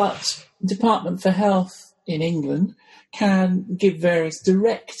 but Department for Health in England can give various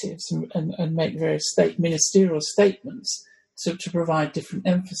directives and make various ministerial statements to provide different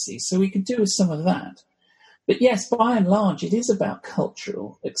emphases. So we could do with some of that. But yes, by and large, it is about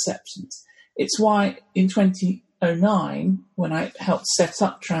cultural acceptance. It's why in 2009, when I helped set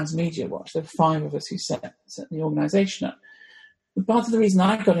up Transmedia Watch, there were 5 of us who set the organisation up. But part of the reason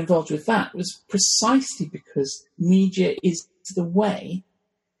I got involved with that was precisely because media is the way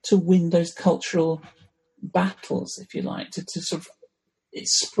to win those cultural battles, if you like, to sort of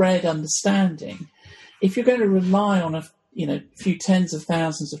spread understanding. If you're going to rely on a few tens of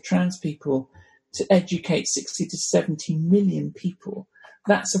thousands of trans people to educate 60 to 70 million people,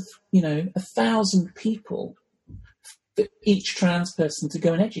 that's 1,000 people for each trans person to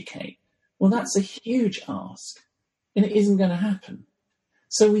go and educate. Well, that's a huge ask, and it isn't going to happen.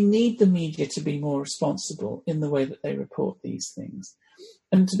 So we need the media to be more responsible in the way that they report these things.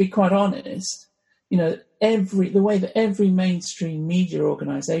 And to be quite honest, the way that every mainstream media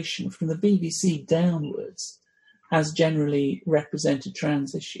organisation, from the BBC downwards, has generally represented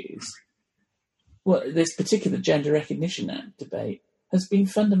trans issues, well, this particular Gender Recognition Act debate has been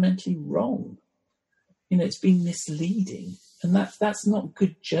fundamentally wrong. It's been misleading, and that's not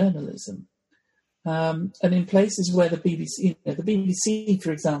good journalism. And in places where the BBC,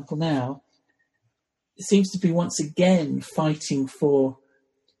 for example, now seems to be once again fighting for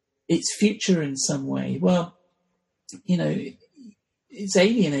its future in some way. Well, it's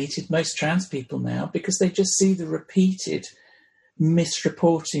alienated most trans people now because they just see the repeated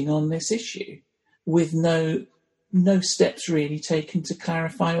misreporting on this issue with no steps really taken to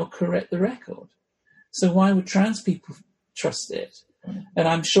clarify or correct the record. So why would trans people trust it? And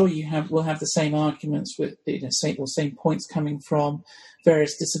I'm sure will have the same arguments with same points coming from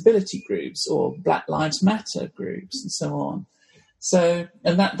various disability groups or Black Lives Matter groups and so on. So,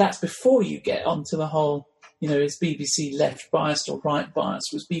 and that's before you get onto the whole, is BBC left biased or right biased?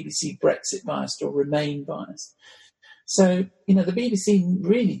 Was BBC Brexit biased or Remain biased? So, the BBC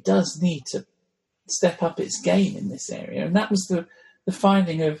really does need to step up its game in this area. And that was the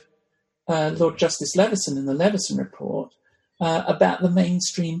finding of Lord Justice Leveson in the Leveson report about the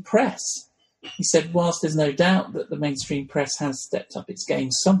mainstream press. He said, whilst there's no doubt that the mainstream press has stepped up its game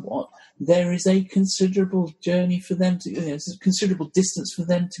somewhat, there is a considerable journey for them there's a considerable distance for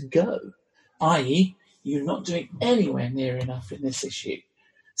them to go, i.e., you're not doing anywhere near enough in this issue.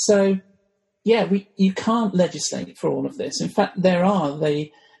 So, you can't legislate for all of this. In fact,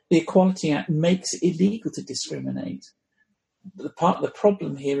 the Equality Act makes it illegal to discriminate. The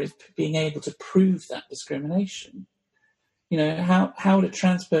problem here is being able to prove that discrimination. How would a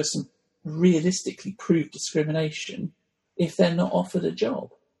trans person realistically prove discrimination if they're not offered a job?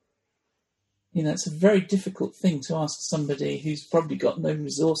 It's a very difficult thing to ask somebody who's probably got no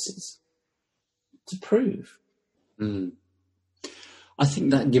resources to prove. Mm. I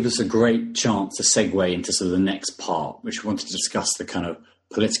think that gives us a great chance to segue into sort of the next part, which we wanted to discuss the kind of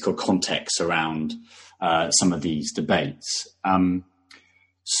political context around some of these debates.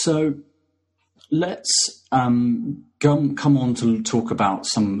 So let's come on to talk about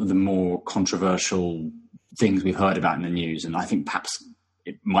some of the more controversial things we've heard about in the news, and I think perhaps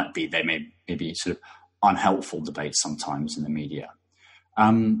it might be they may be sort of unhelpful debates sometimes in the media.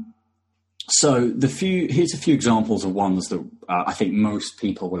 So here's a few examples of ones that I think most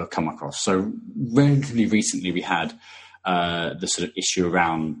people will have come across. So relatively recently we had the sort of issue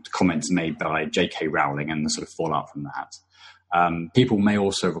around comments made by J.K. Rowling and the sort of fallout from that. People may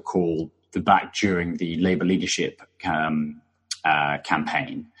also recall back during the Labour leadership campaign.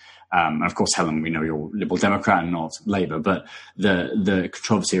 And of course, Helen, we know you're Liberal Democrat and not Labour, but the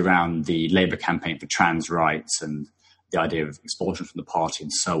controversy around the Labour campaign for trans rights and the idea of expulsion from the party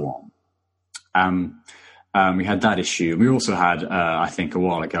and so on. We had that issue. We also had, I think, a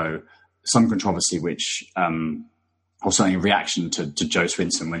while ago, some controversy which, or certainly a reaction to Jo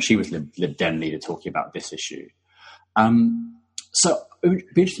Swinson when she was Lib Dem leader talking about this issue. So it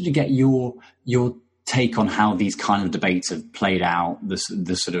would be interesting to get your take on how these kind of debates have played out. This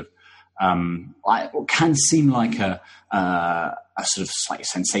sort of can seem like a sort of slightly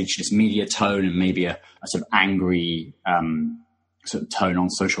sensationalist media tone and maybe a sort of angry sort of tone on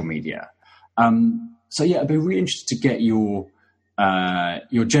social media. So yeah, I'd be really interested to get your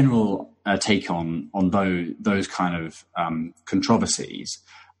general take on those kind of controversies,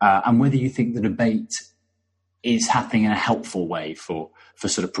 and whether you think the debate is happening in a helpful way for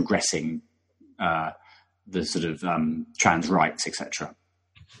sort of progressing the sort of trans rights, etc.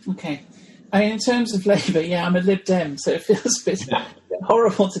 Okay. I mean, in terms of Labour, yeah, I'm a Lib Dem, so it feels a bit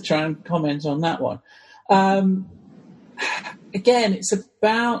horrible to try and comment on that one. Again, it's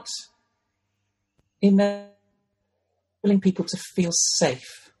about enabling people to feel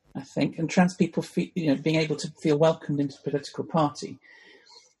safe, I think, and trans people being able to feel welcomed into the political party.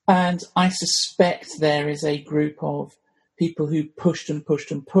 And I suspect there is a group of people who pushed and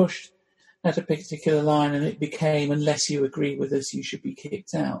pushed and pushed at a particular line, and it became, unless you agree with us, you should be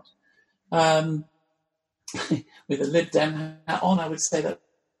kicked out. With a Lib Dem hat on, I would say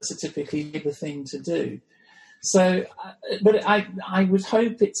that's a typically Labour thing to do. So, but I would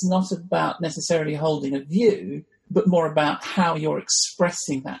hope it's not about necessarily holding a view, but more about how you're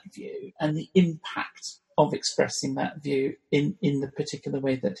expressing that view and the impact of expressing that view in the particular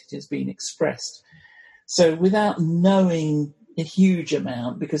way that it has been expressed. So without knowing a huge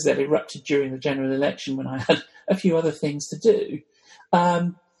amount, because that erupted during the general election when I had a few other things to do,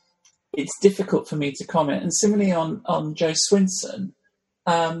 it's difficult for me to comment. And similarly on Jo Swinson,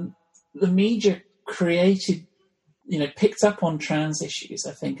 the media picked up on trans issues,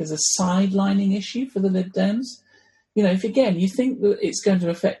 I think, as a sidelining issue for the Lib Dems. If again, you think that it's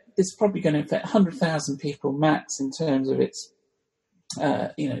probably going to affect 100,000 people max in terms of its,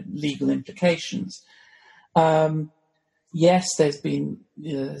 legal implications. Yes, there's been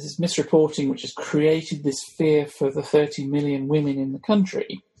this misreporting which has created this fear for the 30 million women in the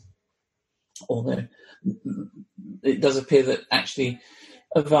country, although it does appear that actually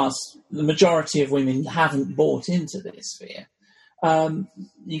the majority of women haven't bought into this fear.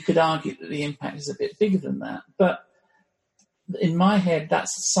 You could argue that the impact is a bit bigger than that, but in my head,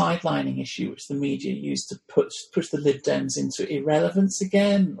 that's a sidelining issue which the media used to push the Lib Dems into irrelevance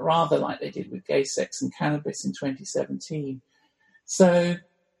again, rather like they did with gay sex and cannabis in 2017. So,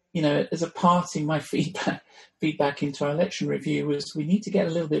 as a party, my feedback into our election review was we need to get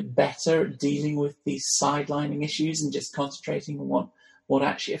a little bit better at dealing with these sidelining issues and just concentrating on what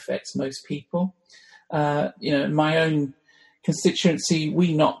actually affects most people. My own constituency,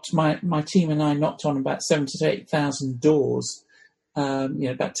 my team and I knocked on about 7,000 to 8,000 doors.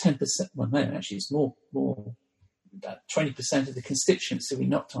 About 10%. Well, no, actually, it's more. About 20% of the constituency we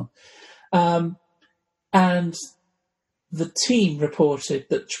knocked on, and the team reported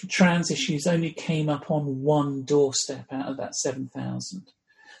that trans issues only came up on one doorstep out of that 7,000.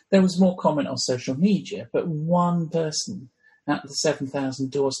 There was more comment on social media, but one person out of the 7,000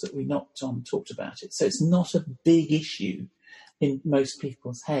 doors that we knocked on talked about it. So it's not a big issue in most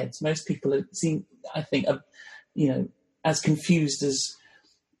people's heads. Most people seem, I think, as confused as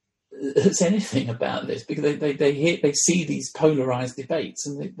anything about this, because they see these polarised debates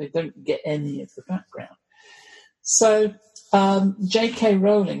and they don't get any of the background. So J.K.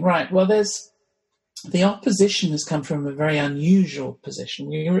 Rowling, right? Well, the opposition has come from a very unusual position.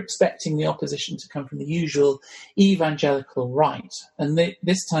 We were expecting the opposition to come from the usual evangelical right, and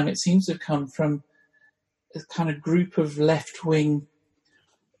this time it seems to have come from a kind of group of left-wing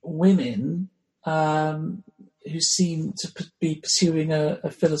women who seem to be pursuing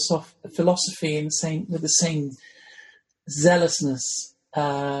a philosophy with the same zealousness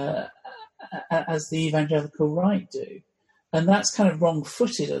as the evangelical right do. And that's kind of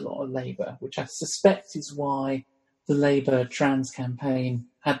wrong-footed a lot of Labour, which I suspect is why the Labour trans campaign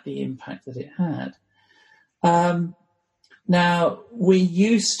had the impact that it had. Now,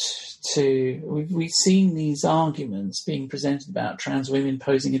 we've seen these arguments being presented about trans women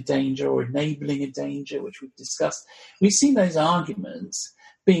posing a danger or enabling a danger, which we've discussed. We've seen those arguments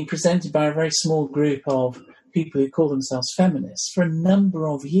being presented by a very small group of people who call themselves feminists for a number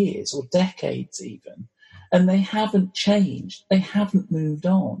of years or decades even, and they haven't changed. They haven't moved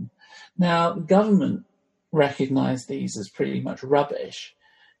on. Now, the government recognised these as pretty much rubbish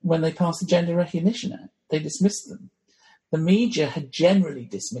when they passed the Gender Recognition Act. They dismissed them. The media had generally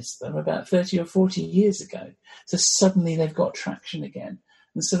dismissed them about 30 or 40 years ago. So suddenly they've got traction again.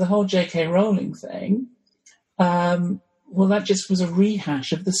 And so the whole J.K. Rowling thing, well, that just was a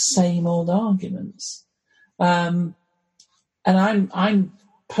rehash of the same old arguments. And I'm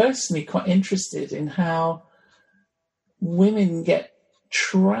personally quite interested in how women get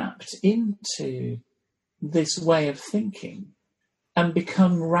trapped into this way of thinking and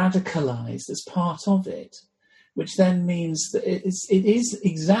become radicalized as part of it, which then means that it is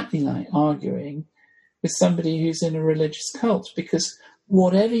exactly like arguing with somebody who's in a religious cult, because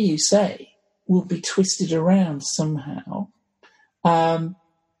whatever you say will be twisted around somehow.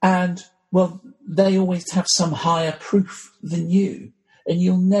 And, well, they always have some higher proof than you, and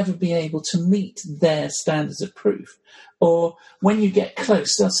you'll never be able to meet their standards of proof. Or when you get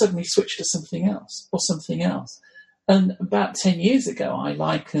close, they'll suddenly switch to something else or something else. And about 10 years ago, I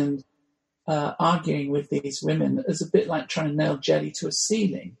likened arguing with these women as a bit like trying to nail jelly to a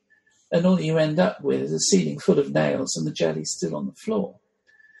ceiling. And all you end up with is a ceiling full of nails and the jelly's still on the floor.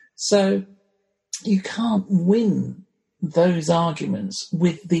 So you can't win those arguments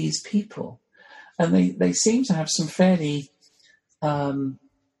with these people. And they seem to have some fairly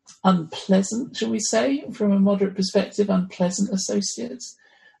unpleasant, shall we say, from a moderate perspective, unpleasant associates.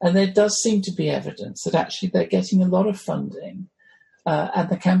 And there does seem to be evidence that actually they're getting a lot of funding and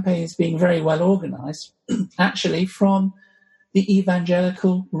the campaign is being very well organised, actually, from the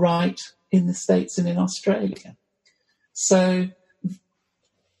evangelical right in the States and in Australia. So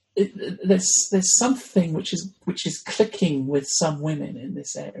there's something which is clicking with some women in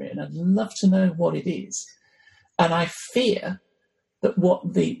this area, and I'd love to know what it is. And I fear that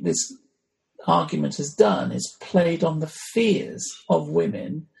what this argument has done is played on the fears of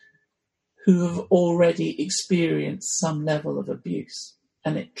women who have already experienced some level of abuse,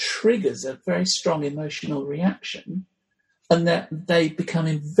 and it triggers a very strong emotional reaction, and that they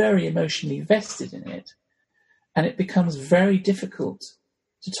become very emotionally vested in it, and it becomes very difficult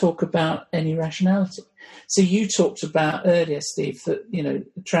to talk about any rationality. So you talked about earlier, Steve, that,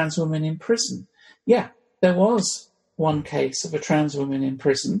 a trans woman in prison. Yeah, there was one case of a trans woman in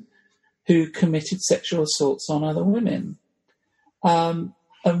prison who committed sexual assaults on other women.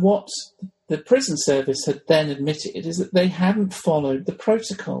 And what the prison service had then admitted is that they hadn't followed the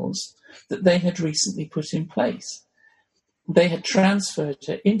protocols that they had recently put in place. They had transferred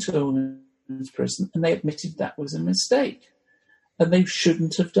her into a women's prison, and they admitted that was a mistake. And they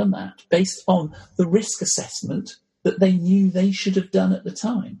shouldn't have done that based on the risk assessment that they knew they should have done at the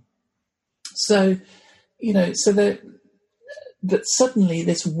time. So, that suddenly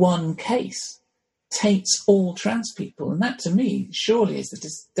this one case taints all trans people. And that, to me, surely is the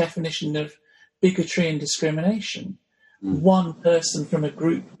definition of bigotry and discrimination. One person from a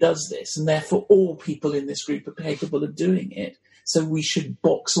group does this, and therefore all people in this group are capable of doing it. So we should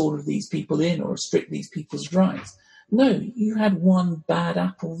box all of these people in or restrict these people's rights. No, you had one bad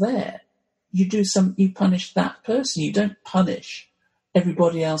apple there. You punish that person. You don't punish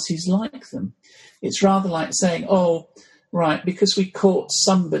everybody else who's like them. It's rather like saying, oh, right, because we caught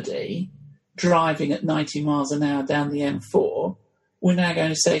somebody driving at 90 miles an hour down the M4, we're now going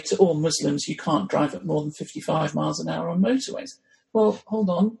to say to all Muslims, you can't drive at more than 55 miles an hour on motorways. Well, hold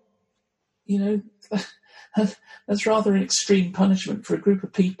on. That's rather an extreme punishment for a group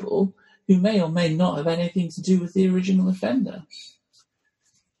of people who may or may not have anything to do with the original offender.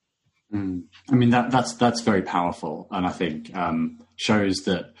 I mean, that's very powerful, and I think shows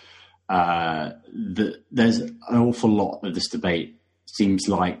that there's an awful lot of this debate seems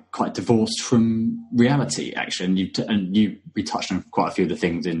like quite divorced from reality, actually. And we touched on quite a few of the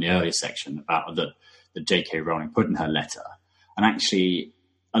things in the earlier section about that J.K. Rowling put in her letter, and actually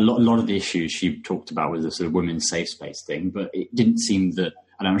a lot of the issues she talked about was the sort of women's safe space thing, but it didn't seem that.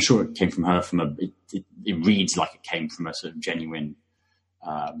 And I'm sure it came from her it reads like it came from a sort of genuine,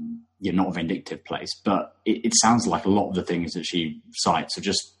 not a vindictive place. But it sounds like a lot of the things that she cites are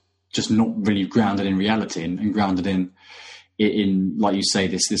just not really grounded in reality and grounded in, like you say,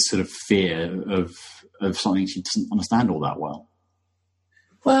 this sort of fear of something she doesn't understand all that well.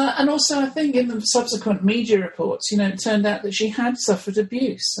 Well, and also I think in the subsequent media reports, it turned out that she had suffered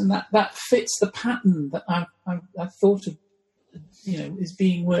abuse, and that fits the pattern that I thought of, is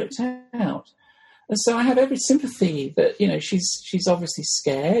being worked out. And so I have every sympathy that, she's obviously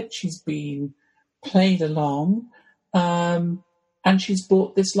scared, she's been played along, and she's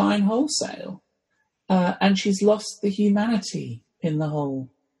bought this line wholesale. and she's lost the humanity in the whole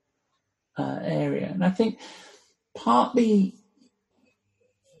area. And I think partly,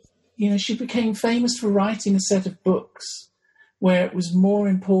 she became famous for writing a set of books where it was more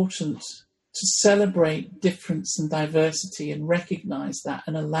important to celebrate difference and diversity and recognise that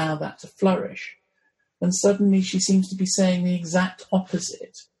and allow that to flourish. And suddenly she seems to be saying the exact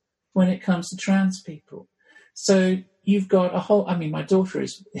opposite when it comes to trans people. So you've got a whole... my daughter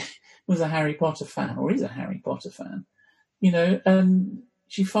was a Harry Potter fan, or is a Harry Potter fan, and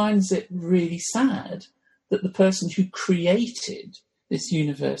she finds it really sad that the person who created this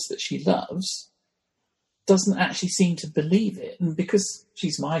universe that she loves doesn't actually seem to believe it. And because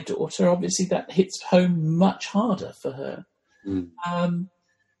she's my daughter, obviously that hits home much harder for her.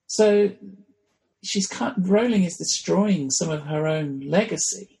 So Rowling is destroying some of her own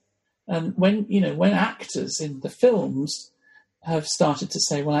legacy. And when actors in the films have started to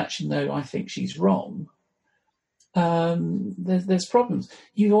say, well, actually, no, I think she's wrong, there's problems.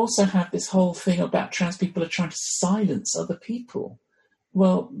 You also have this whole thing about trans people are trying to silence other people.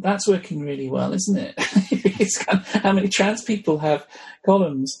 Well, that's working really well, isn't it? How many trans people have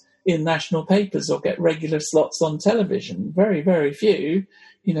columns in national papers or get regular slots on television? Very, very few.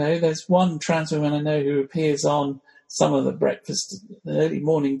 There's one trans woman I know who appears on some of the breakfast, early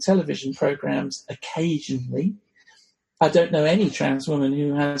morning television programs occasionally. I don't know any trans woman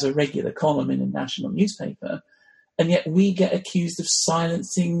who has a regular column in a national newspaper. And yet we get accused of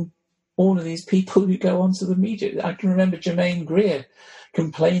silencing all of these people who go onto the media. I can remember Germaine Greer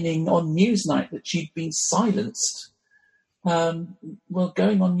complaining on Newsnight that she'd been silenced. Well,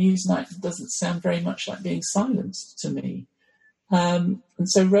 going on Newsnight doesn't sound very much like being silenced to me. And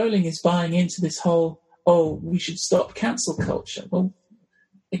so Rowling is buying into this whole, we should stop cancel culture. Well,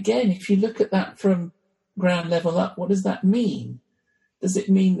 again, if you look at that from ground level up, what does that mean? Does it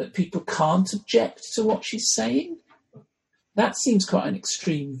mean that people can't object to what she's saying? That seems quite an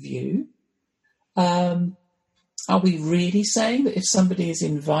extreme view. Are we really saying that if somebody is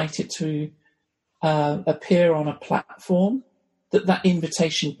invited to appear on a platform, that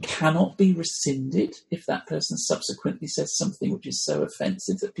invitation cannot be rescinded if that person subsequently says something which is so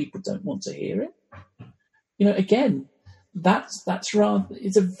offensive that people don't want to hear it? Again, that's rather...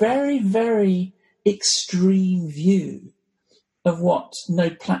 It's a very, very extreme view of what no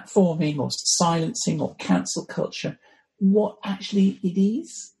platforming or silencing or cancel culture, what actually it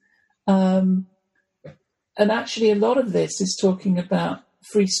is. And actually a lot of this is talking about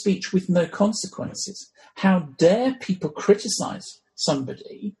free speech with no consequences. How dare people criticise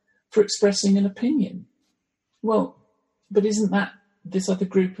somebody for expressing an opinion? Well, but isn't that this other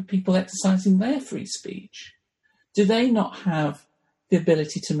group of people exercising their free speech? Do they not have the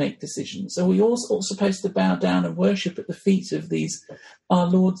ability to make decisions? Are we all supposed to bow down and worship at the feet of these our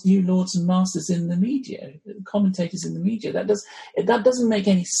lords, you lords and masters in the media, commentators in the media? That doesn't make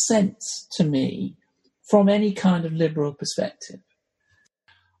any sense to me from any kind of liberal perspective.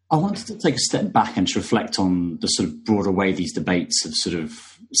 I wanted to take a step back and to reflect on the sort of broader way these debates have sort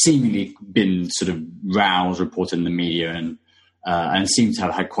of seemingly been sort of roused, reported in the media, and seem to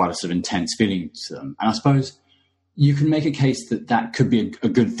have had quite a sort of intense feeling to them. And I suppose you can make a case that could be a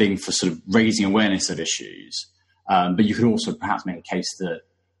good thing for sort of raising awareness of issues, but you could also perhaps make a case that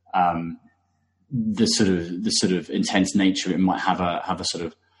the sort of intense nature of it might have a sort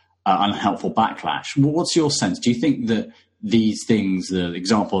of unhelpful backlash. What's your sense? Do you think that these things, the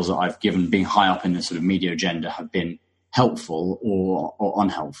examples that I've given, being high up in the sort of media agenda, have been helpful or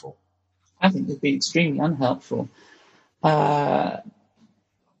unhelpful? I think they've been extremely unhelpful. I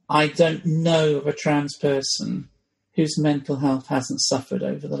don't know of a trans person whose mental health hasn't suffered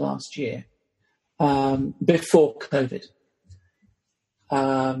over the last year, before COVID.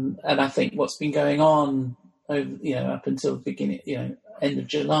 And I think what's been going on up until the beginning, end of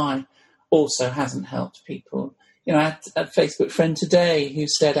July, also hasn't helped people. I had a Facebook friend today who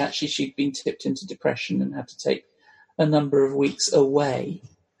said actually she'd been tipped into depression and had to take a number of weeks away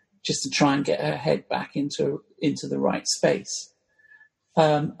just to try and get her head back into the right space.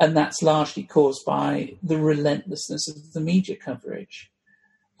 And that's largely caused by the relentlessness of the media coverage.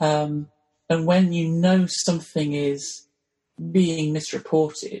 And when you know something is being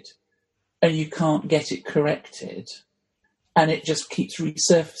misreported and you can't get it corrected, and it just keeps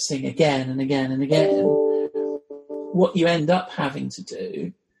resurfacing again and again and again, what you end up having to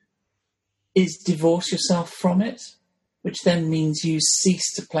do is divorce yourself from it, which then means you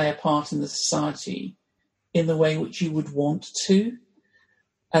cease to play a part in the society in the way which you would want to.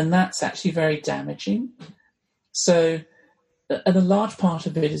 And that's actually very damaging. So, and a large part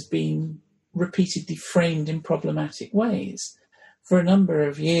of it has been repeatedly framed in problematic ways. for a number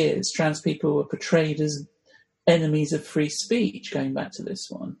of years, trans people were portrayed as enemies of free speech, going back to this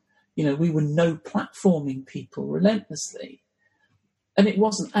one. We were no platforming people relentlessly. And it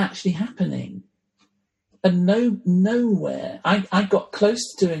wasn't actually happening. And nowhere, I got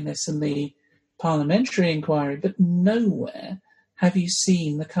close to doing this in the parliamentary inquiry, but nowhere have you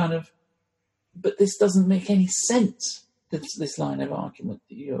seen the kind of, but this doesn't make any sense, this line of argument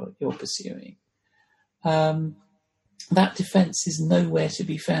that you're pursuing. That defence is nowhere to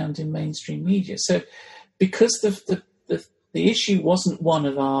be found in mainstream media. So because the issue wasn't one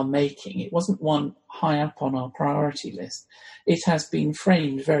of our making, it wasn't one high up on our priority list, it has been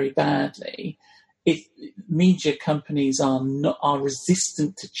framed very badly. Media companies are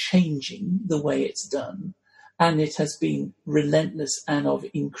resistant to changing the way it's done, and it has been relentless and of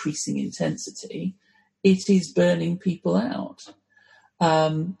increasing intensity. It is burning people out.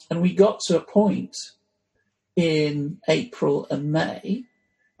 And we got to a point in April and May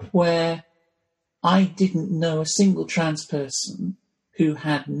where I didn't know a single trans person who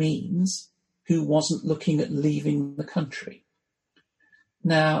had means who wasn't looking at leaving the country.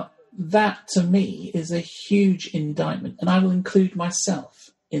 Now, that to me is a huge indictment, and I will include myself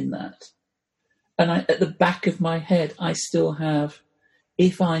in that. And at the back of my head, I still have,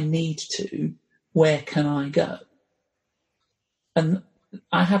 if I need to, where can I go? And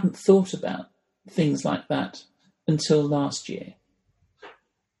I hadn't thought about things like that until last year.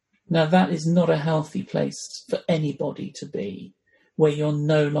 Now, that is not a healthy place for anybody to be, where you're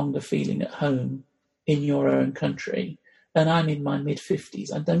no longer feeling at home in your own country. And I'm in my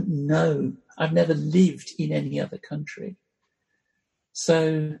mid-50s. I don't know. I've never lived in any other country.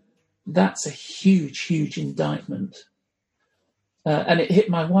 So that's a huge, huge indictment. And it hit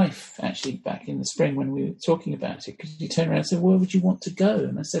my wife, actually, back in the spring when we were talking about it, because she turned around and said, where would you want to go?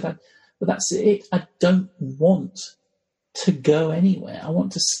 And I said, well, that's it. I don't want to go anywhere. I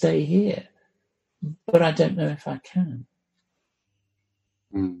want to stay here. But I don't know if I can.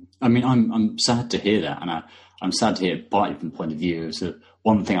 I mean, I'm sad to hear that. And I'm sad to hear, partly from the point of view, is that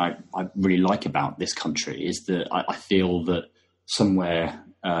one thing I really like about this country is that I feel that somewhere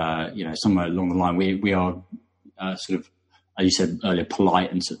along the line, we are sort of, as you said earlier,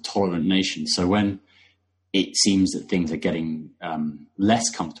 polite and sort of tolerant nation. So when it seems that things are getting less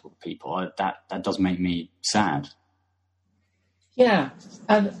comfortable for people, that does make me sad. Yeah,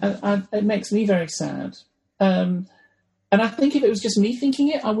 and it makes me very sad. And I think if it was just me thinking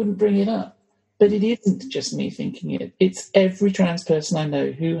it, I wouldn't bring it up. But it isn't just me thinking it. It's every trans person I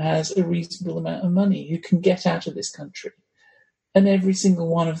know who has a reasonable amount of money who can get out of this country. And every single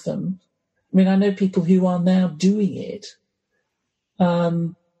one of them. I mean, I know people who are now doing it.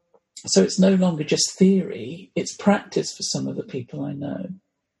 So it's no longer just theory. It's practice for some of the people I know.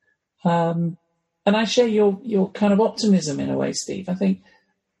 And I share your kind of optimism in a way, Steve. I think,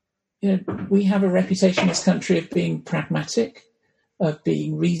 we have a reputation in this country of being pragmatic, of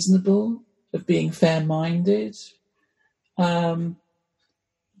being reasonable, of being fair-minded. But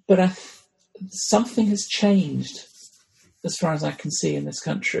something has changed, as far as I can see, in this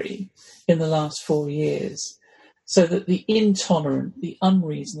country in the last 4 years, so that the intolerant, the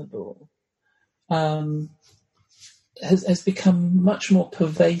unreasonable, has become much more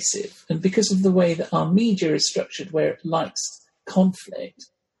pervasive. And because of the way that our media is structured, where it likes conflict,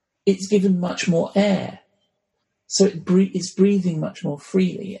 it's given much more air. So it's breathing much more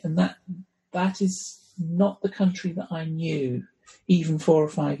freely. And that is not the country that I knew even 4 or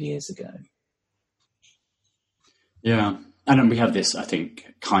 5 years ago. Yeah. And then we have this, I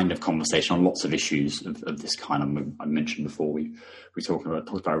think, kind of conversation on lots of issues of this kind. I mentioned before, we talked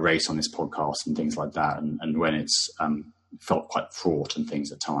about race on this podcast and things like that, and when it's felt quite fraught and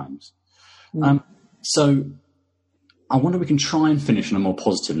things at times. Mm. So I wonder if we can try and finish on a more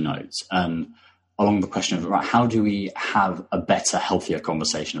positive note, along the question of, right, how do we have a better, healthier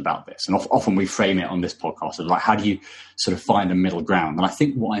conversation about this? And often we frame it on this podcast as like, how do you sort of find a middle ground? And I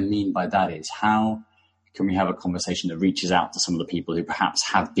think what I mean by that is, how can we have a conversation that reaches out to some of the people who perhaps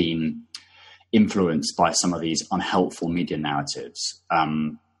have been influenced by some of these unhelpful media narratives,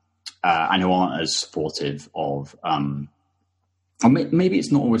 and who aren't as supportive of, or maybe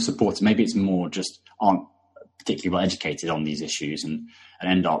it's not always supportive, maybe it's more just aren't particularly well educated on these issues and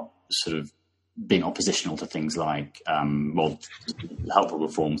end up sort of being oppositional to things like, helpful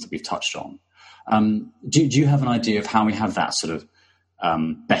reforms that we've touched on. Do you have an idea of how we have that sort of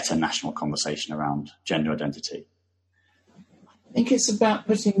better national conversation around gender identity? I think it's about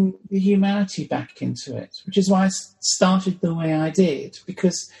putting the humanity back into it, which is why I started the way I did,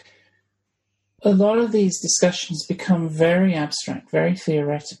 because a lot of these discussions become very abstract, very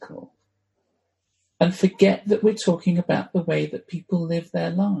theoretical. and forget that we're talking about the way that people live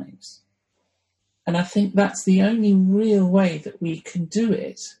their lives. And I think that's the only real way that we can do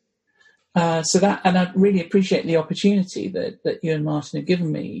it. And I really appreciate the opportunity that you and Martin have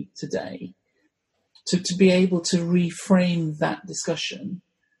given me today to be able to reframe that discussion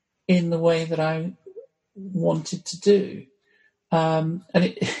in the way that I wanted to do. And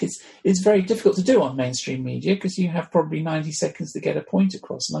it's very difficult to do on mainstream media because you have probably 90 seconds to get a point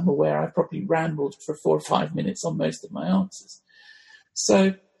across. And I'm aware I probably rambled for 4 or 5 minutes on most of my answers.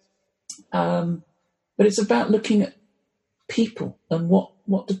 So, but it's about looking at people and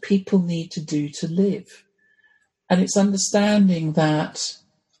what do people need to do to live. And it's understanding that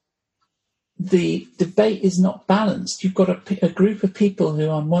the debate is not balanced. You've got a group of people who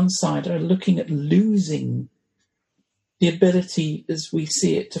on one side are looking at losing the ability as we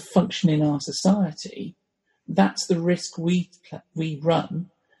see it to function in our society. That's the risk we run,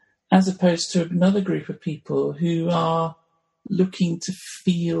 as opposed to another group of people who are looking to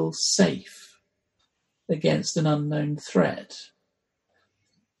feel safe against an unknown threat.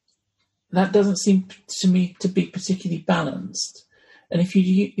 That doesn't seem to me to be particularly balanced. And if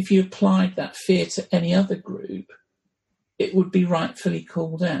you applied that fear to any other group, it would be rightfully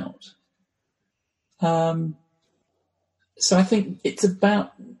called out. So I think it's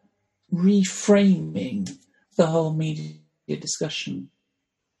about reframing the whole media discussion.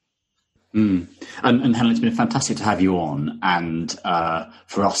 And Helen, it's been fantastic to have you on and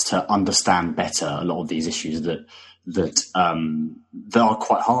for us to understand better a lot of these issues that are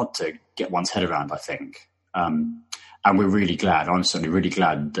quite hard to get one's head around, I think. And we're really glad, I'm certainly really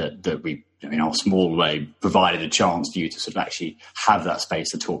glad that we, in our small way, provided a chance for you to sort of actually have that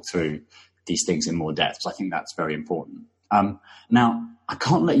space to talk through these things in more depth. So I think that's very important. Now, I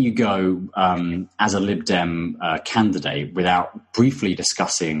can't let you go as a Lib Dem candidate without briefly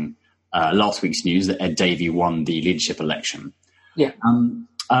discussing last week's news that Ed Davey won the leadership election. Yeah.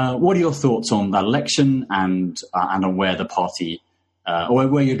 What are your thoughts on that election and on where the party, or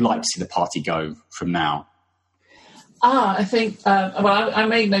where you'd like to see the party go from now? I think, I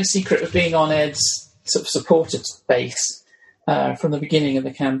made no secret of being on Ed's sort of supporter base from the beginning of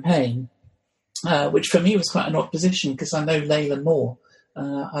the campaign, which for me was quite an odd position because I know Layla Moore.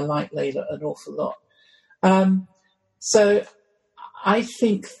 I like Layla an awful lot. So I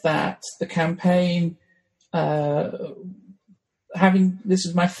think that the campaign, this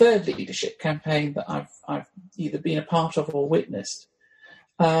is my third leadership campaign that I've either been a part of or witnessed.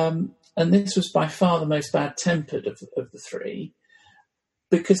 And this was by far the most bad-tempered of the three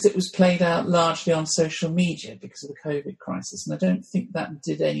because it was played out largely on social media because of the COVID crisis. And I don't think that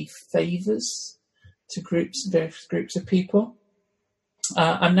did any favours to various groups of people.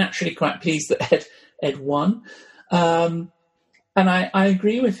 I'm naturally quite pleased that Ed won. And I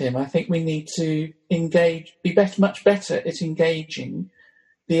agree with him. I think we need to much better at engaging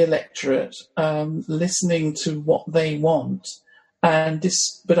the electorate, listening to what they want.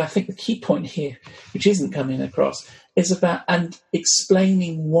 But I think the key point here, which isn't coming across, is about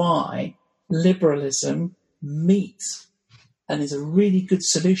explaining why liberalism meets and is a really good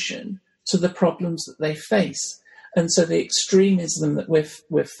solution to the problems that they face. And so the extremism that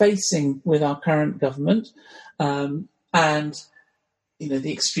we're facing with our current government, and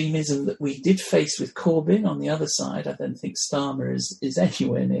the extremism that we did face with Corbyn on the other side, I don't think Starmer is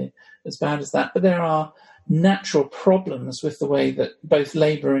anywhere near as bad as that. But there are natural problems with the way that both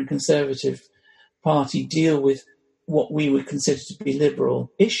Labour and Conservative Party deal with what we would consider to be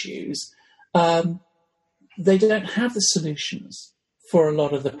liberal issues. They don't have the solutions for a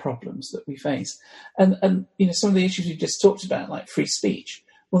lot of the problems that we face. And some of the issues you just talked about, like free speech,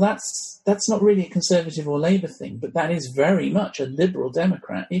 well, that's not really a Conservative or Labour thing, but that is very much a Liberal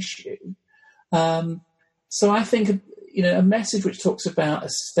Democrat issue. So I think a message which talks about a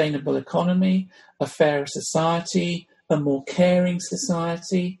sustainable economy, a fairer society, a more caring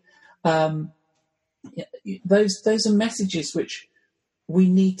society. Those are messages which we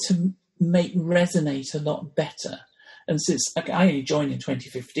need to make resonate a lot better. And since I only joined in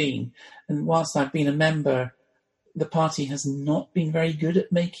 2015, and whilst I've been a member, the party has not been very good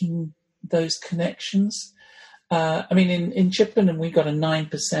at making those connections. In Chippenham, we got a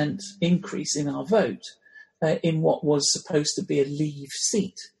 9% increase in our vote in what was supposed to be a Leave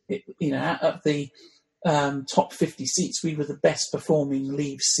seat. Out of the top 50 seats, we were the best performing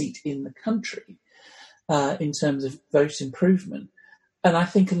Leave seat in the country in terms of vote improvement. And I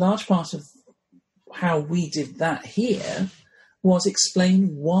think a large part of how we did that here was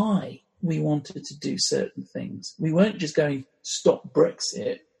explain why we wanted to do certain things. We weren't just going, stop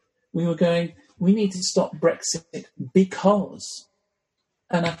Brexit. We were going, we need to stop Brexit because.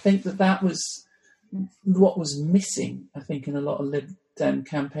 And I think that was what was missing, I think, in a lot of Lib Dem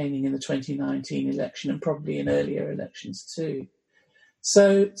campaigning in the 2019 election and probably in earlier elections too.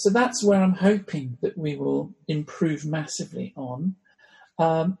 So that's where I'm hoping that we will improve massively on,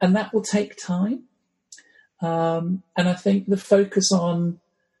 and that will take time. And I think the focus on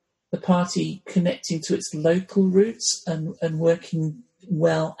the party connecting to its local roots and working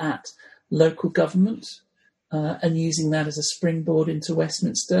well at local government and using that as a springboard into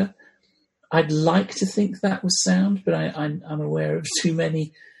Westminster. I'd like to think that was sound, but I'm aware of too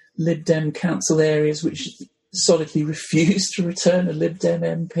many Lib Dem council areas which solidly refuse to return a Lib Dem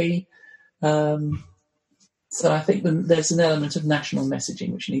MP. So I think there's an element of national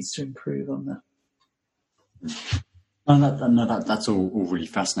messaging which needs to improve on that. That's all really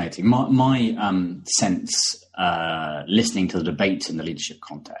fascinating. My sense, listening to the debates in the leadership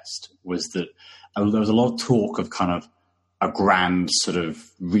contest, was that there was a lot of talk of kind of a grand sort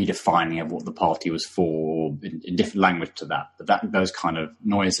of redefining of what the party was for in different language to those kind of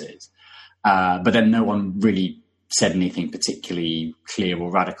noises. But then no one really said anything particularly clear or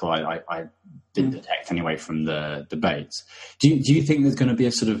radical. I didn't detect anyway from the debates. Do you think there's going to be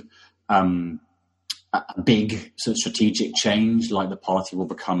a sort of a big sort of strategic change, like the party will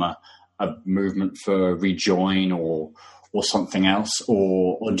become a movement for rejoin or something else,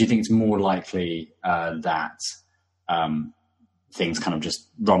 or do you think it's more likely that things kind of just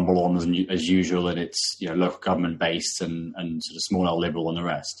rumble on as usual, and it's local government based and sort of small L Liberal and the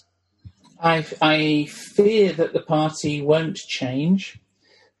rest? I fear that the party won't change.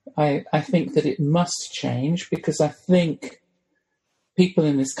 I think that it must change because I think people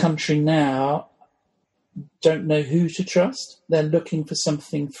in this country now don't know who to trust. They're looking for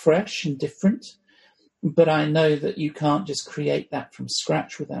something fresh and different. But I know that you can't just create that from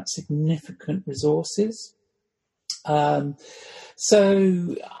scratch without significant resources. So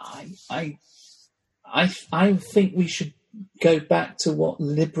I think we should go back to what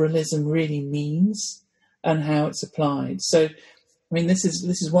liberalism really means and how it's applied. So, I mean, this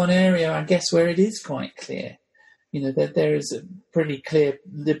is one area, I guess, where it is quite clear. That there is a pretty clear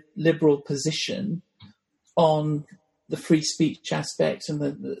liberal position on the free speech aspect and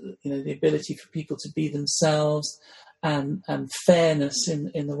the ability for people to be themselves and fairness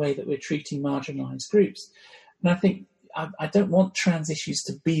in the way that we're treating marginalised groups. And I think I don't want trans issues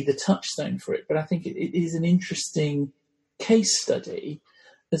to be the touchstone for it, but I think it is an interesting case study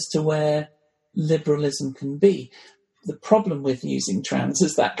as to where liberalism can be. The problem with using trans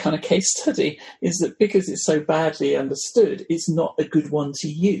as that kind of case study is that because it's so badly understood, it's not a good one to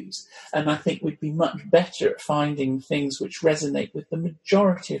use. And I think we'd be much better at finding things which resonate with the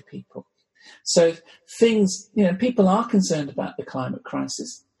majority of people. So people are concerned about the climate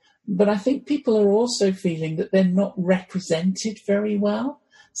crisis, but I think people are also feeling that they're not represented very well.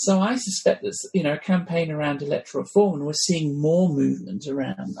 So I suspect that, a campaign around electoral reform, and we're seeing more movement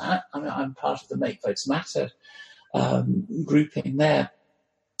around that. I mean, I'm part of the Make Votes Matter grouping there,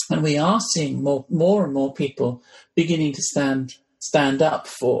 and we are seeing more and more people beginning to stand up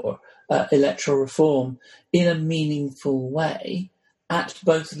for electoral reform in a meaningful way at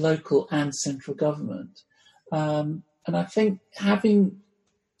both local and central government. And I think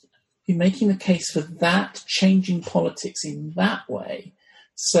making the case for that, changing politics in that way,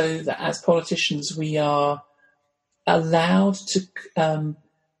 so that as politicians we are allowed to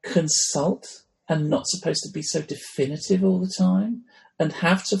consult and not supposed to be so definitive all the time, and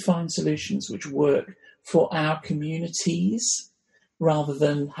have to find solutions which work for our communities rather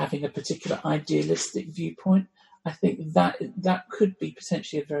than having a particular idealistic viewpoint. I think that could be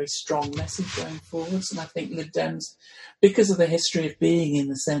potentially a very strong message going forwards. And I think Lib Dems, because of the history of being in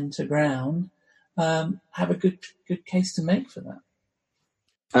the centre ground, have a good case to make for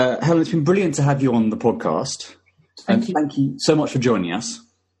that. Helen, it's been brilliant to have you on the podcast. Thank you so much for joining us.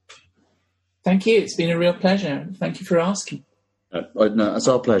 Thank you. It's been a real pleasure. Thank you for asking. No, it's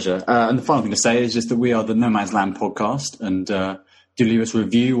our pleasure. And the final thing to say is just that we are the No Man's Land podcast, and do leave us a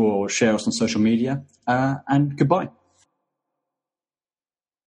review or share us on social media. And goodbye.